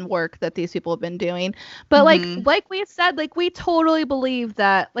and work that these people have been doing. But, like we said, like, we totally believe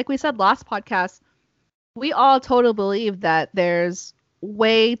that, like we said last podcast, we all totally believe that there's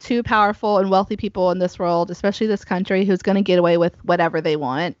way too powerful and wealthy people in this world, especially this country, who's going to get away with whatever they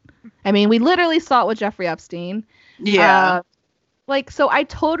want. I mean, we literally saw it with Jeffrey Epstein. Yeah. So I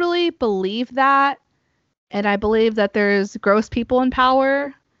totally believe that. And I believe that there's gross people in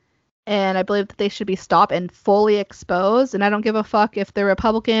power. And I believe that they should be stopped and fully exposed. And I don't give a fuck if they're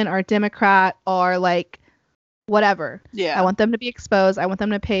Republican or Democrat or like whatever. Yeah. I want them to be exposed. I want them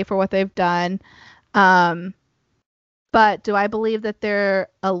to pay for what they've done. But do I believe that they're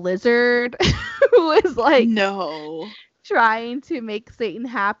a lizard who is like no trying to make Satan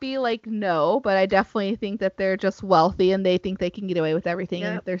happy? Like, no, but I definitely think that they're just wealthy and they think they can get away with everything.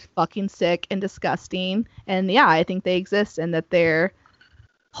 Yep. And they're fucking sick and disgusting. And yeah, I think they exist and that they're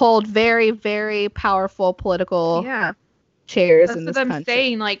hold very, very powerful political chairs That's in this what I'm country.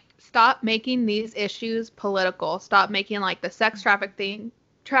 saying. Like, stop making these issues political. Stop making like the sex trafficking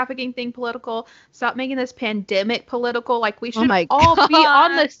thing political. Stop making this pandemic political. Like, we should my all be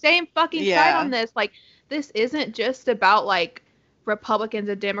on God. the same fucking side on this. Like, this isn't just about like Republicans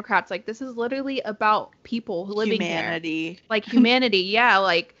and Democrats. Like, this is literally about people living humanity. here. Like, humanity. Yeah,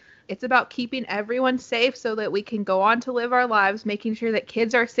 like it's about keeping everyone safe so that we can go on to live our lives, making sure that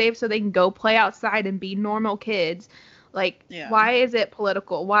kids are safe so they can go play outside and be normal kids. Like, why is it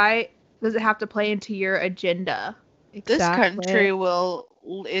political? Why does it have to play into your agenda? This country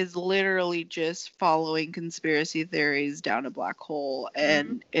is literally just following conspiracy theories down a black hole,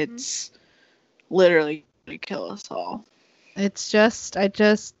 and it's literally going to kill us all. It's just, I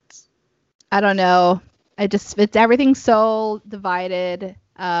don't know. It's everything's so divided.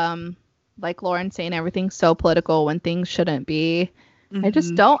 Like Lauren saying, everything's so political when things shouldn't be. I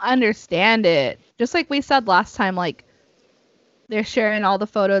just don't understand it. Just like we said last time, like they're sharing all the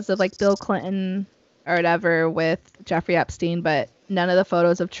photos of like Bill Clinton or whatever with Jeffrey Epstein, but none of the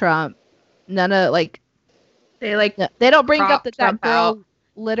photos of Trump. None of like they don't bring up that Trump girl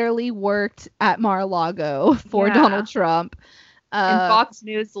literally worked at Mar-a-Lago for Donald Trump. And Fox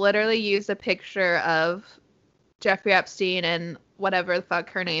News literally used a picture of Jeffrey Epstein and whatever the fuck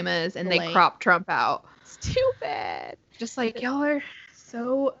her name is, and they cropped Trump out. Stupid. Just like, y'all are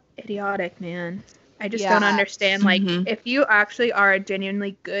so idiotic, man. I just don't understand. Like, if you actually are a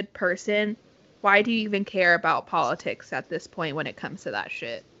genuinely good person, why do you even care about politics at this point when it comes to that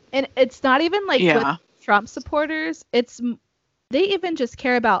shit? And it's not even like with Trump supporters. They even just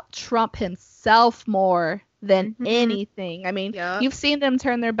care about Trump himself more than anything. I mean, you've seen them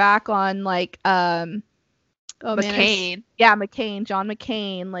turn their back on like McCain. McCain, John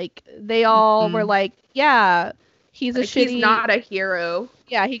McCain. Like they all were like, he's a shitty. He's not a hero.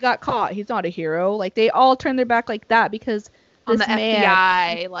 Yeah, he got caught. He's not a hero. Like they all turned their back like that because on the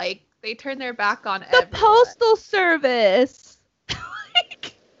FBI, like they turned their back on the Postal Service.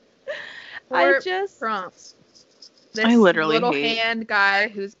 Like, Trump. I literally little hand guy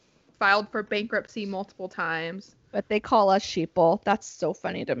who's filed for bankruptcy multiple times. But they call us sheeple. That's so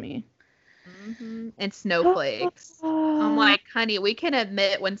funny to me. And snowflakes. I'm like, honey, we can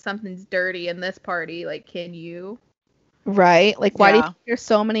admit when something's dirty in this party. Like, can you? Right. Like, why do you think there's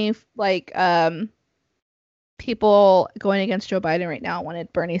so many like people going against Joe Biden right now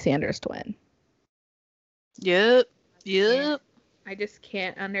wanted Bernie Sanders to win? Yep. I just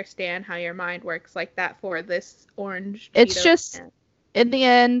can't understand how your mind works like that for this orange. It's just, in the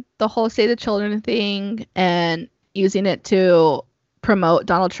end, the whole Save the Children thing and using it to promote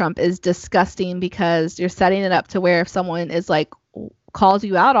Donald Trump is disgusting because you're setting it up to where if someone is like calls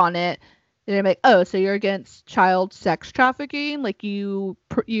you out on it, they're like, oh, so you're against child sex trafficking? Like you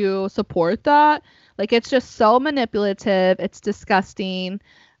support that? Like it's just so manipulative. It's disgusting.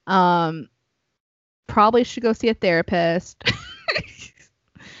 Probably should go see a therapist.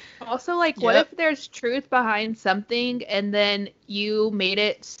 Also, like, what if there's truth behind something and then you made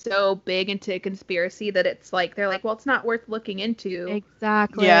it so big into a conspiracy that it's like, they're like, well, it's not worth looking into.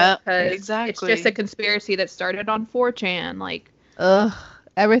 Exactly. Yeah, exactly. It's just a conspiracy that started on 4chan. Like,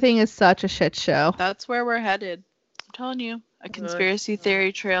 everything is such a shit show. That's where we're headed. I'm telling you. A conspiracy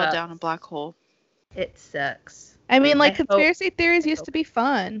theory trail down a black hole. It sucks. I mean, like, conspiracy theories used to be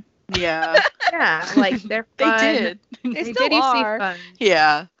fun. Yeah. Yeah, like, they're fun. They did. They still are. Fun.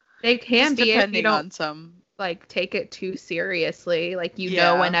 Yeah. They can be if you don't on some like take it too seriously. Like you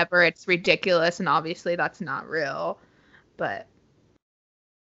know whenever it's ridiculous and obviously that's not real. But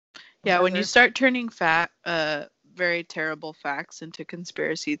when you start turning very terrible facts into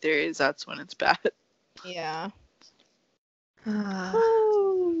conspiracy theories, that's when it's bad. Yeah. I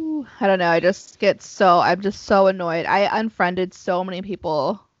don't know. I'm just so annoyed. I unfriended so many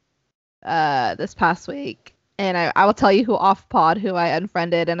people this past week. And I will tell you who I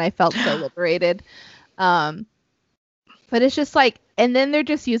unfriended, and I felt so liberated. But it's just like, and then they're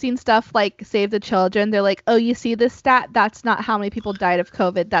just using stuff like Save the Children. They're like, oh, you see this stat? That's not how many people died of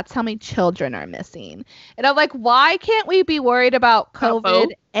COVID. That's how many children are missing. And I'm like, why can't we be worried about COVID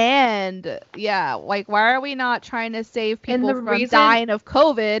and, yeah, like, why are we not trying to save people from dying of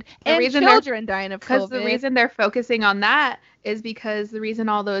COVID and children dying of COVID? Because the reason they're focusing on that is because the reason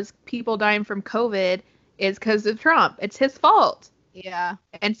all those people dying from COVID is because of Trump. It's his fault. Yeah.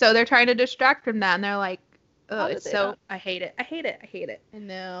 And so they're trying to distract from that, and they're like, oh, it's so, I hate it. I hate it. I hate it. I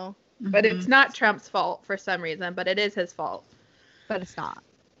know. But it's not Trump's fault for some reason, but it is his fault. But it's not.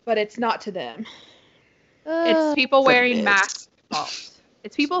 But it's not to them. It's people wearing masks' fault.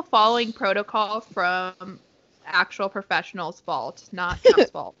 It's people following protocol from actual professionals' fault, not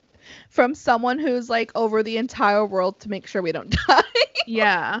Trump's fault. From someone who's like over the entire world to make sure we don't die.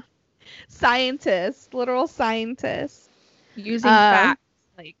 Yeah. Scientists, literal scientists. Using facts,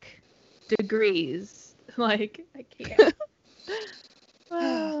 like degrees. Like, I can't.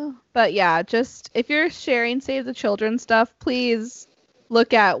 But yeah, just if you're sharing Save the Children stuff, please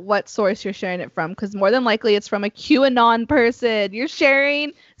look at what source you're sharing it from, because more than likely it's from a QAnon person. You're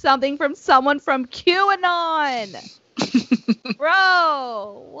sharing something from someone from QAnon.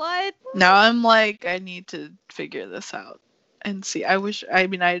 Bro, what? Now I'm like, I need to figure this out and see. I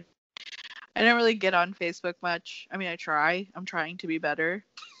didn't really get on Facebook much. I mean, I'm trying to be better.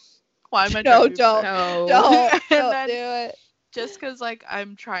 Why am I don't do it. Just because, like,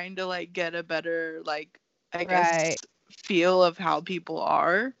 I'm trying to, like, get a better, like, I guess, feel of how people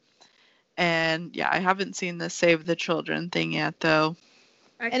are. And, yeah, I haven't seen the Save the Children thing yet, though.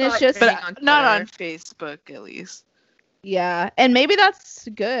 And it's just... But not on Facebook, at least. Yeah, and maybe that's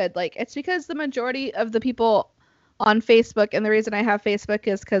good. Like, it's because the majority of the people on Facebook, and the reason I have Facebook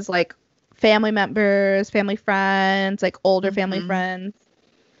is because, like, family members, family friends, like, older family friends.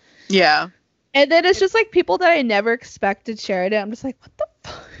 Yeah. And then it's just like people that I never expected shared it. I'm just like, what the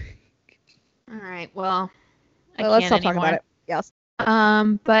fuck? All right. Well, let's stop talking about it. Yes.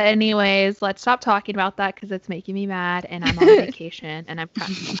 But anyways, let's stop talking about that because it's making me mad, and I'm on vacation and I'm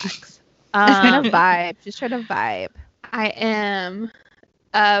trying to relax. Trying to vibe. Just trying to vibe. I am.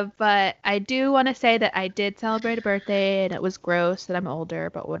 But I do want to say that I did celebrate a birthday, and it was gross that I'm older,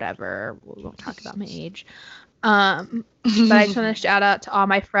 but whatever. We won't talk about my age. But I just want to shout out to all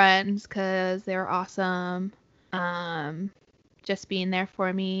my friends because they were awesome. Just being there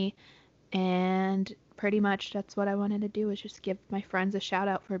for me, and pretty much that's what I wanted to do, was just give my friends a shout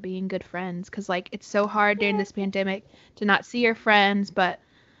out for being good friends, because like it's so hard during this pandemic to not see your friends, but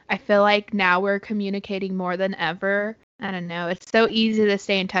I feel like now we're communicating more than ever. I don't know, it's so easy to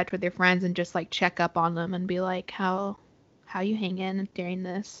stay in touch with your friends and just like check up on them and be like, how you hanging during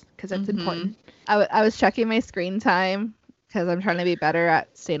this, because that's important. I was checking my screen time because I'm trying to be better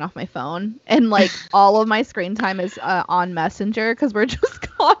at staying off my phone, and like all of my screen time is on Messenger because we're just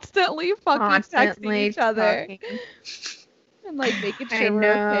constantly texting each other and like making sure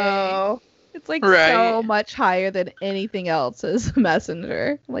we're okay. It's like so much higher than anything else is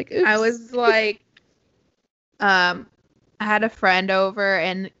Messenger. Like, oops. I was like, I had a friend over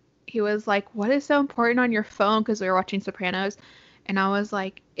and he was like, what is so important on your phone? Because we were watching Sopranos. And I was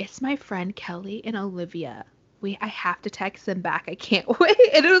like, it's my friend Kelly and Olivia. I have to text them back. I can't wait.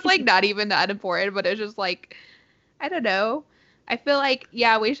 And it was like not even that important, but it's just like, I don't know. I feel like,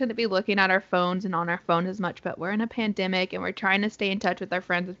 yeah, we shouldn't be looking at our phones and on our phone as much, but we're in a pandemic and we're trying to stay in touch with our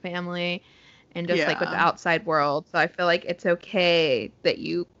friends and family and just like with the outside world. So I feel like it's okay that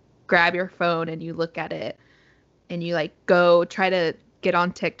you grab your phone and you look at it and you like go try to get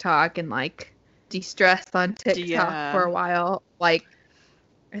on TikTok and like de-stress on TikTok for a while. Like,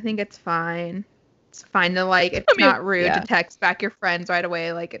 I think it's fine. It's fine to like, it's not rude to text back your friends right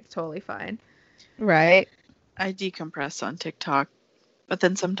away. Like, it's totally fine. Right. I decompress on TikTok, but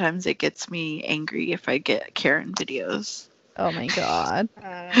then sometimes it gets me angry if I get Karen videos. Oh my god.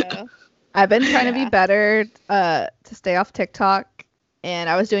 I've been trying to be better to stay off TikTok, and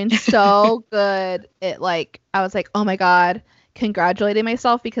I was doing so good. I was like, oh my god, congratulating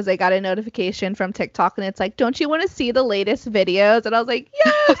myself because I got a notification from TikTok and it's like, don't you want to see the latest videos? And I was like,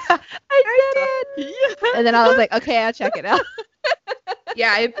 yes, I did it. Yeah. And then I was like, okay, I'll check it out.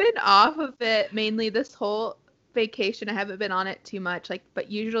 Yeah, I've been off of it mainly this whole vacation. I haven't been on it too much,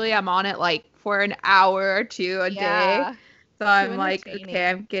 but usually I'm on it like for an hour or two a day. So I'm like, okay,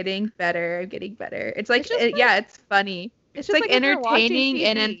 I'm getting better. It's like, it's funny. It's like entertaining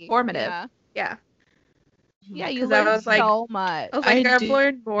and informative. Yeah. Yeah, you learn so much. I was like, I've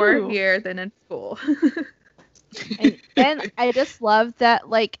learned more here than in school. and I just love that,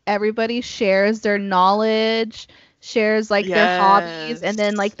 like, everybody shares their knowledge, shares like their hobbies and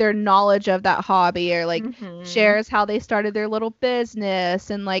then like their knowledge of that hobby, or like shares how they started their little business,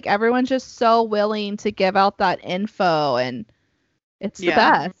 and like everyone's just so willing to give out that info, and it's the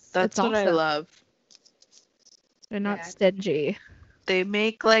best. That's what I love. They're not stingy. They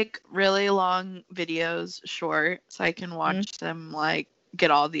make like really long videos short, so I can watch them like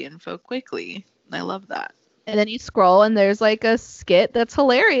get all the info quickly. I love that. And then you scroll and there's like a skit that's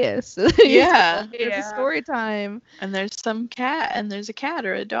hilarious. Yeah. There's a story time. And there's some cat, and there's a cat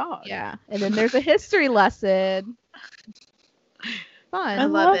or a dog. Yeah. And then there's a history lesson. Fun. I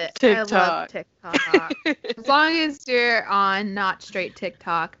love it. TikTok. I love TikTok. As long as you're on not straight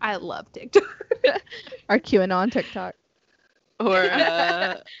TikTok, I love TikTok. Our QAnon TikTok. Or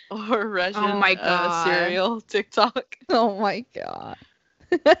Russian cereal TikTok. Oh my god.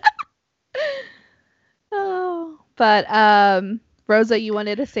 Oh, but Rosa, you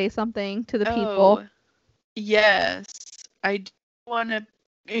wanted to say something to the people. Yes, I do want to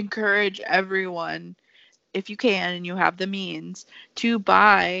encourage everyone, if you can and you have the means, to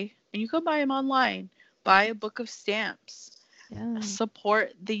buy, and you can buy them online, buy a book of stamps. Yeah.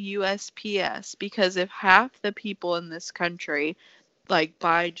 Support the USPS, because if half the people in this country like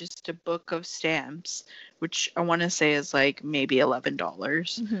buy just a book of stamps, which I want to say is like maybe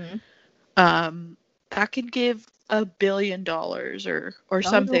 $11, that could give $1 billion or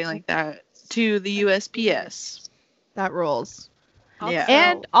something like that to the USPS. That rules. Also, yeah,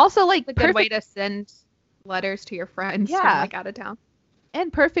 and also like a good way to send letters to your friends from like out of town.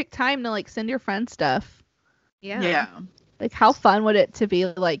 And perfect time to like send your friends stuff. Yeah. Yeah. Like how fun would it to be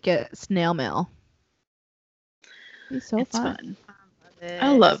like get snail mail? It's so fun.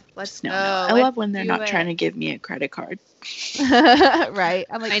 I love snail mail. I love when they're not trying to give me a credit card. Right.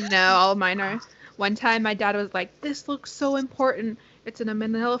 I'm like, I know, all mine are. One time my dad was like, "This looks so important. It's in a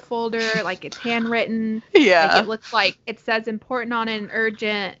manila folder, like it's handwritten. Yeah. Like it looks like it says important on it and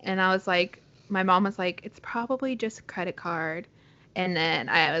urgent." And I was like, my mom was like, "It's probably just a credit card." And then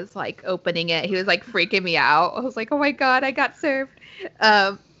I was like opening it. He was like freaking me out. I was like, "Oh my god, I got served."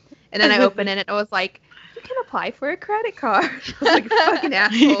 And then I opened it and it was like, "You can apply for a credit card." I was like, "Fucking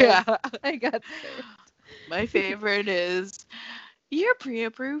asshole." Yeah. I got served. My favorite is, "You're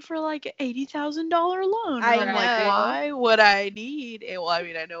pre-approved for like an $80,000 loan." I'm like, why would I need it? Well, I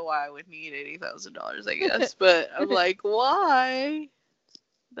mean, I know why I would need $80,000, I guess, but I'm like, why?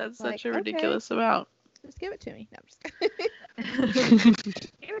 That's such a ridiculous amount. Just give it to me. No, I'm just kidding.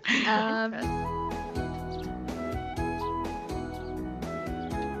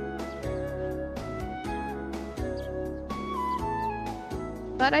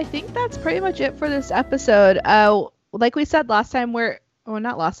 But I think that's pretty much it for this episode. Like we said last time, a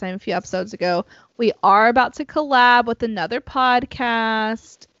few episodes ago, we are about to collab with another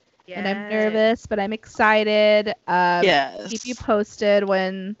podcast. Yes. And I'm nervous, but I'm excited. Yes. Keep you posted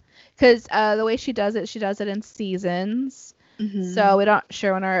because the way she does it in seasons. Mm-hmm. So we're not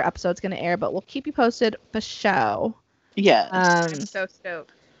sure when our episode's going to air, but we'll keep you posted for show. Yes. I'm so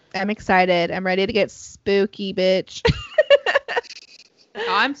stoked. I'm excited. I'm ready to get spooky, bitch. Oh,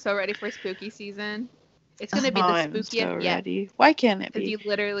 I'm so ready for spooky season. It's going to be the spookiest yet. Ready. Why can't it be? Because you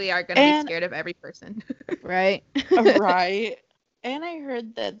literally are going to be scared of every person. Right? Right. And I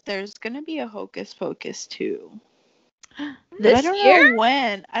heard that there's going to be a Hocus Pocus too. This year? Know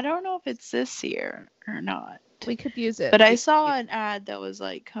when. I don't know if it's this year or not. We could use it. But I saw an ad that was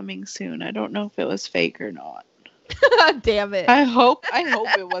like coming soon. I don't know if it was fake or not. Damn it. I hope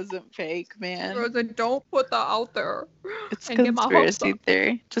it wasn't fake, man. Rosa, don't put that out there. It's conspiracy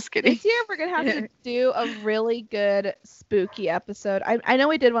theory. Just kidding. This year we're going to have to do a really good spooky episode. I know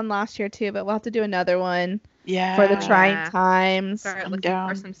we did one last year too, but we'll have to do another one. Yeah. For the trying times. Start looking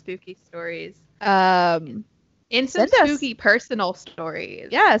for some spooky stories. And some spooky personal stories.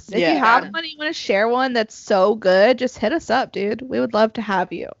 Yes. If you have one, you want to share one that's so good, just hit us up, dude. We would love to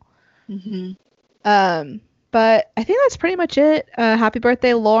have you. Mm-hmm. But I think that's pretty much it. Happy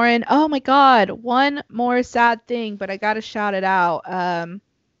birthday, Lauren. Oh my God. One more sad thing, but I got to shout it out.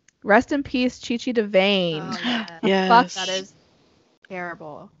 Rest in peace, Chi-Chi DeVayne. Oh, yes. That is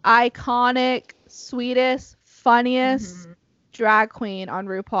terrible. Iconic, sweetest, funniest drag queen on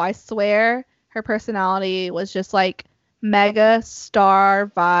RuPaul. I swear her personality was just like mega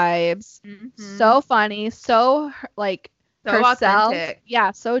star vibes. So funny, so like so herself. Authentic.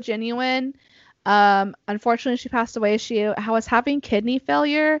 Yeah, so genuine. Unfortunately, she passed away. She was having kidney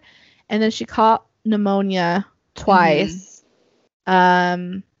failure, and then she caught pneumonia twice.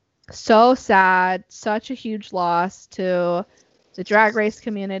 So sad. Such a huge loss to the Drag Race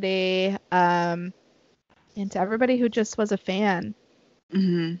community, and to everybody who just was a fan.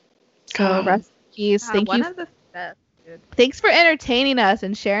 Mm-hmm. So rest in peace. Thank you. Thanks for entertaining us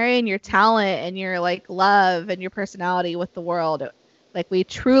and sharing your talent and your like love and your personality with the world. Like, we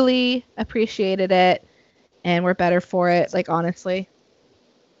truly appreciated it, and we're better for it. Like, honestly.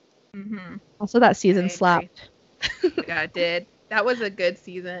 Mm-hmm. Also, that season slapped. Yeah, it did. That was a good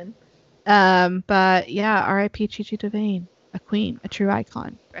season. But yeah, R.I.P. Chi-Chi DeVayne, a queen, a true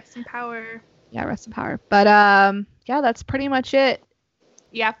icon. Rest in power. Yeah, rest in power. But yeah, that's pretty much it.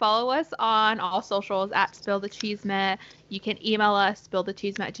 Yeah, follow us on all socials at SpillTheCheeseMet. You can email us,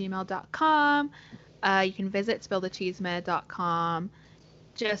 spillthecheesemet@gmail.com. You can visit spillthecheesemet.com.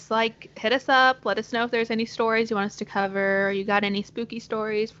 Just like hit us up. Let us know if there's any stories you want us to cover. Or you got any spooky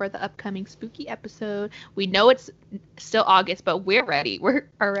stories for the upcoming spooky episode? We know it's still August, but we're ready. We're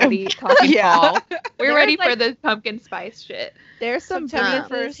already talking fall. We're ready for the pumpkin spice shit. There's some September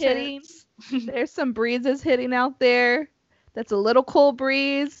breezes 1st hitting. There's some breezes hitting out there. That's a little cool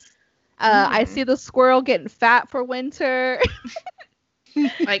breeze. I see the squirrel getting fat for winter.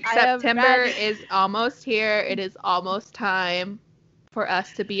 Like, September is almost here. It is almost time for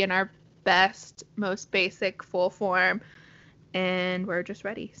us to be in our best, most basic, full form. And we're just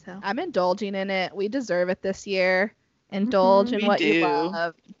ready. So I'm indulging in it. We deserve it this year. Indulge in what you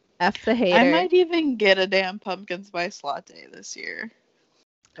love. F the hater. I might even get a damn pumpkin spice latte this year.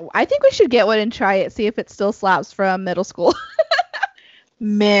 I think we should get one and try it. See if it still slaps from middle school.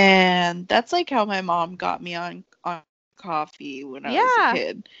 Man, that's like how my mom got me on coffee when I was a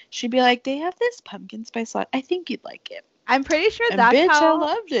kid. She'd be like, they have this pumpkin spice latte. I think you'd like it. I'm pretty sure And that's bitch, how I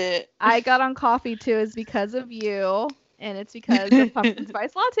loved it. I got on coffee too, is because of you. And it's because of pumpkin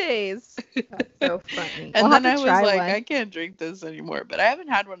spice lattes. that's so funny. And We'll then have I to was try like, one. I can't drink this anymore. But I haven't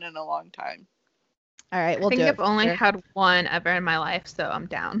had one in a long time. All right, we'll I think do I've it. only Sure. had one ever in my life, so I'm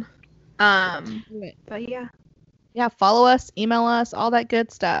down. Do it. But yeah. Yeah, follow us, email us, all that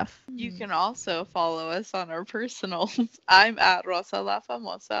good stuff. You can also follow us on our personals. I'm at Rosa La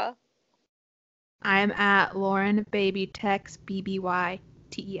Famosa. I'm at Lauren Baby Tex,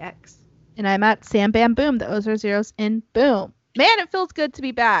 BBYTEX. And I'm at Sam Bam Boom. The O's are zeros in boom. Man, it feels good to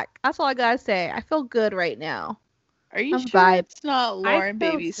be back. That's all I gotta say. I feel good right now. Are you I'm sure vibed. it's not Lauren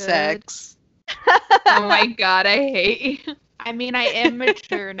feel Baby good. Sex? Oh my god, I hate you. I mean, I am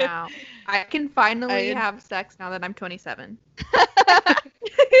mature now. I can finally have sex now that I'm 27.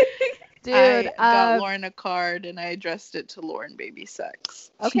 Dude, I got Lauren a card and I addressed it to Lauren Baby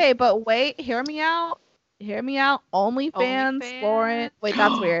Sex. okay, but wait, hear me out. Hear me out. OnlyFans, OnlyFans? Lauren. Wait,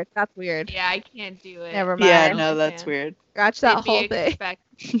 that's weird. That's weird. Yeah, I can't do it. Never mind. Yeah, no, that's weird. Scratch that It'd be whole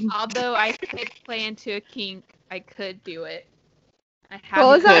thing. Although I could play into a kink, I could do it. I What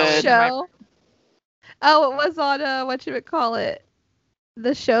was that Good. show? Oh, it was on whatchamacallit?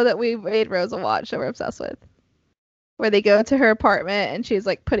 The show that we made Rosa watch that we're obsessed with. Where they go to her apartment and she's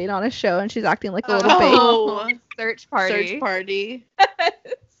like putting on a show and she's acting like a little baby. Oh. Search party. Search party.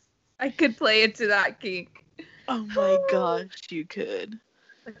 I could play into that kink. Oh my gosh, you could.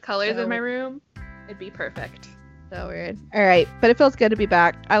 The colors So of my room, it'd be perfect. So weird. All right, but it feels good to be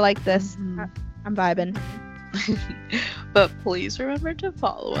back. I like this. Mhm. I'm vibing. But please remember to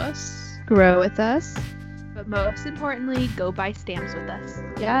follow us. Grow with us. But most importantly, go buy stamps with us.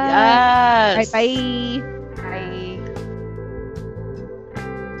 Yeah. Yes. All right, bye.